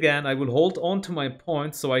not do it again. I will hold on to my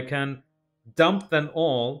points so I can dump them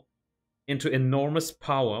all into enormous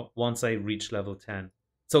power once I reach level 10.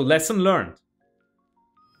 So lesson learned.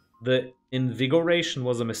 The Invigoration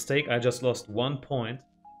was a mistake. I just lost 1 point.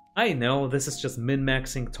 I know this is just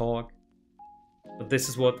min-maxing talk. But this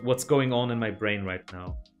is what's going on in my brain right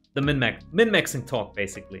now. The min-maxing talk,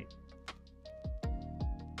 basically.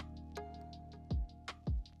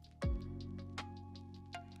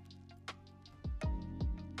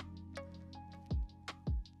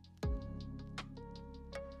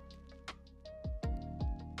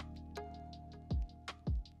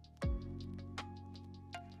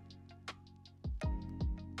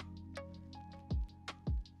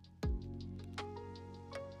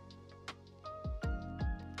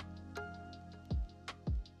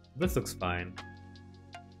 This looks fine.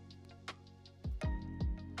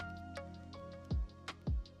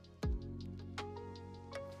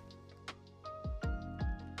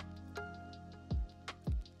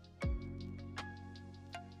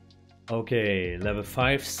 Okay, level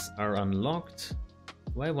 5s are unlocked.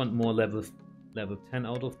 Do I want more level 10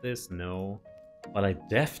 out of this? No. But I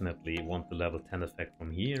definitely want the level 10 effect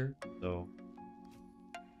from here. So,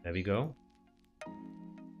 there we go.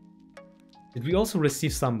 Did we also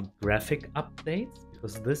receive some graphic updates?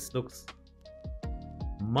 Because this looks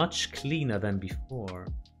much cleaner than before.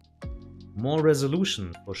 More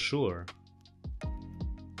resolution, for sure.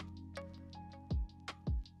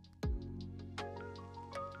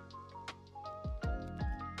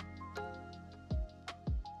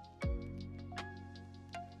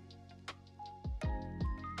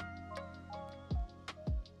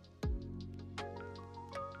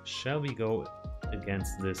 Shall we go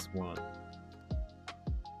against this one?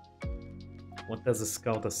 What does the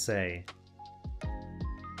scouter say?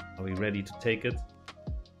 Are we ready to take it?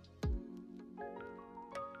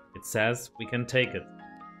 It says we can take it.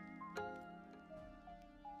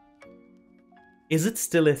 Is it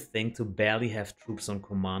still a thing to barely have troops on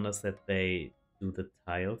commanders that they do the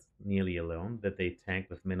tiles nearly alone, that they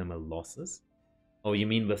tank with minimal losses? Oh, you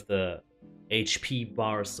mean with the HP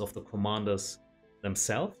bars of the commanders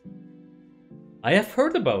themselves? I have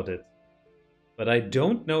heard about it, but I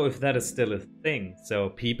don't know if that is still a thing. So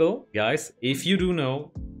people, guys, if you do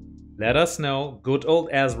know, let us know. Good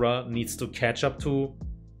old Azra needs to catch up to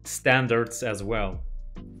standards as well.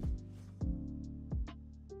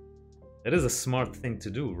 That is a smart thing to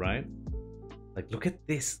do, right? Like, look at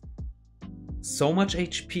this. So much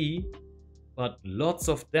HP, but lots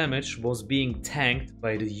of damage was being tanked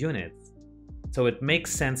by the units. So it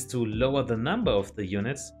makes sense to lower the number of the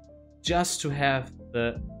units just to have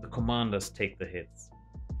the commanders take the hits.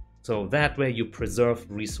 So that way you preserve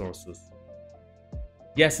resources.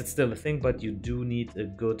 Yes, it's still a thing, but you do need a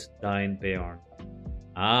good Dying Baron.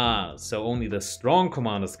 Ah, so only the strong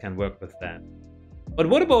commanders can work with that. But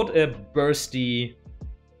what about a bursty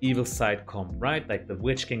evil side comp, right? Like the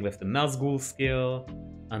Witch King with the Nazgul skill,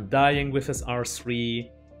 Undying with his R3,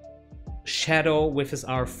 Shadow with his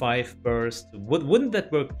R5 burst. Wouldn't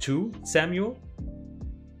that work too, Samuel?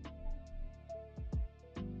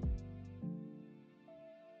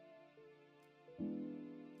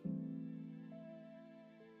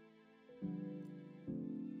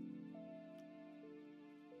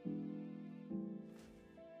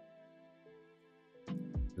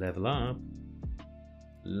 Level up.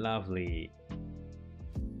 Lovely.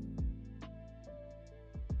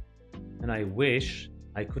 And I wish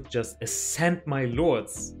I could just ascend my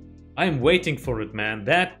lords. I'm waiting for it, man.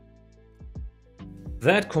 That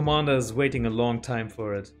commander is waiting a long time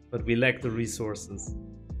for it, but we lack the resources.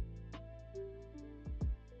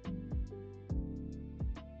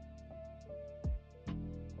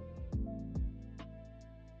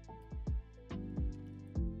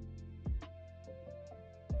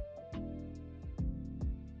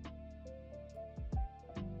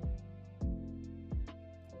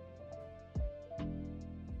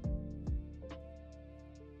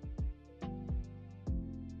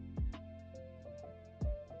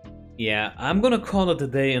 Yeah, I'm gonna call it a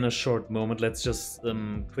day in a short moment. Let's just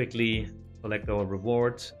quickly collect our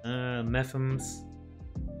reward. Mephims.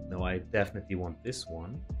 No, I definitely want this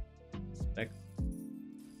one. Respect.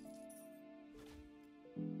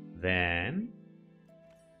 Then...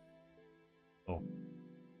 Oh.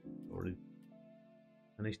 Already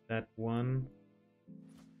finished that one.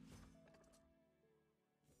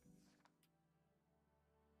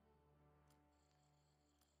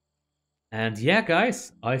 And yeah,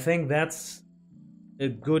 guys, I think that's a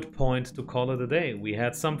good point to call it a day. We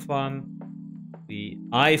had some fun.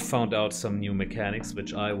 I found out some new mechanics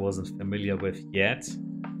which I wasn't familiar with yet.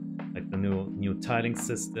 Like the new tiling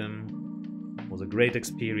system. It was a great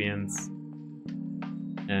experience.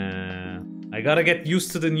 I gotta get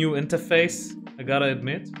used to the new interface, I gotta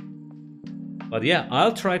admit. But yeah,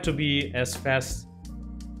 I'll try to be as fast.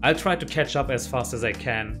 I'll try to catch up as fast as I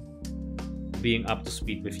can, being up to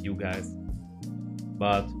speed with you guys.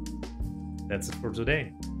 But that's it for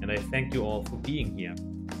today, and I thank you all for being here.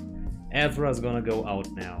 Azra's gonna go out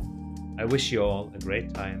now. I wish you all a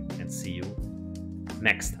great time and see you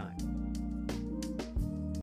next time.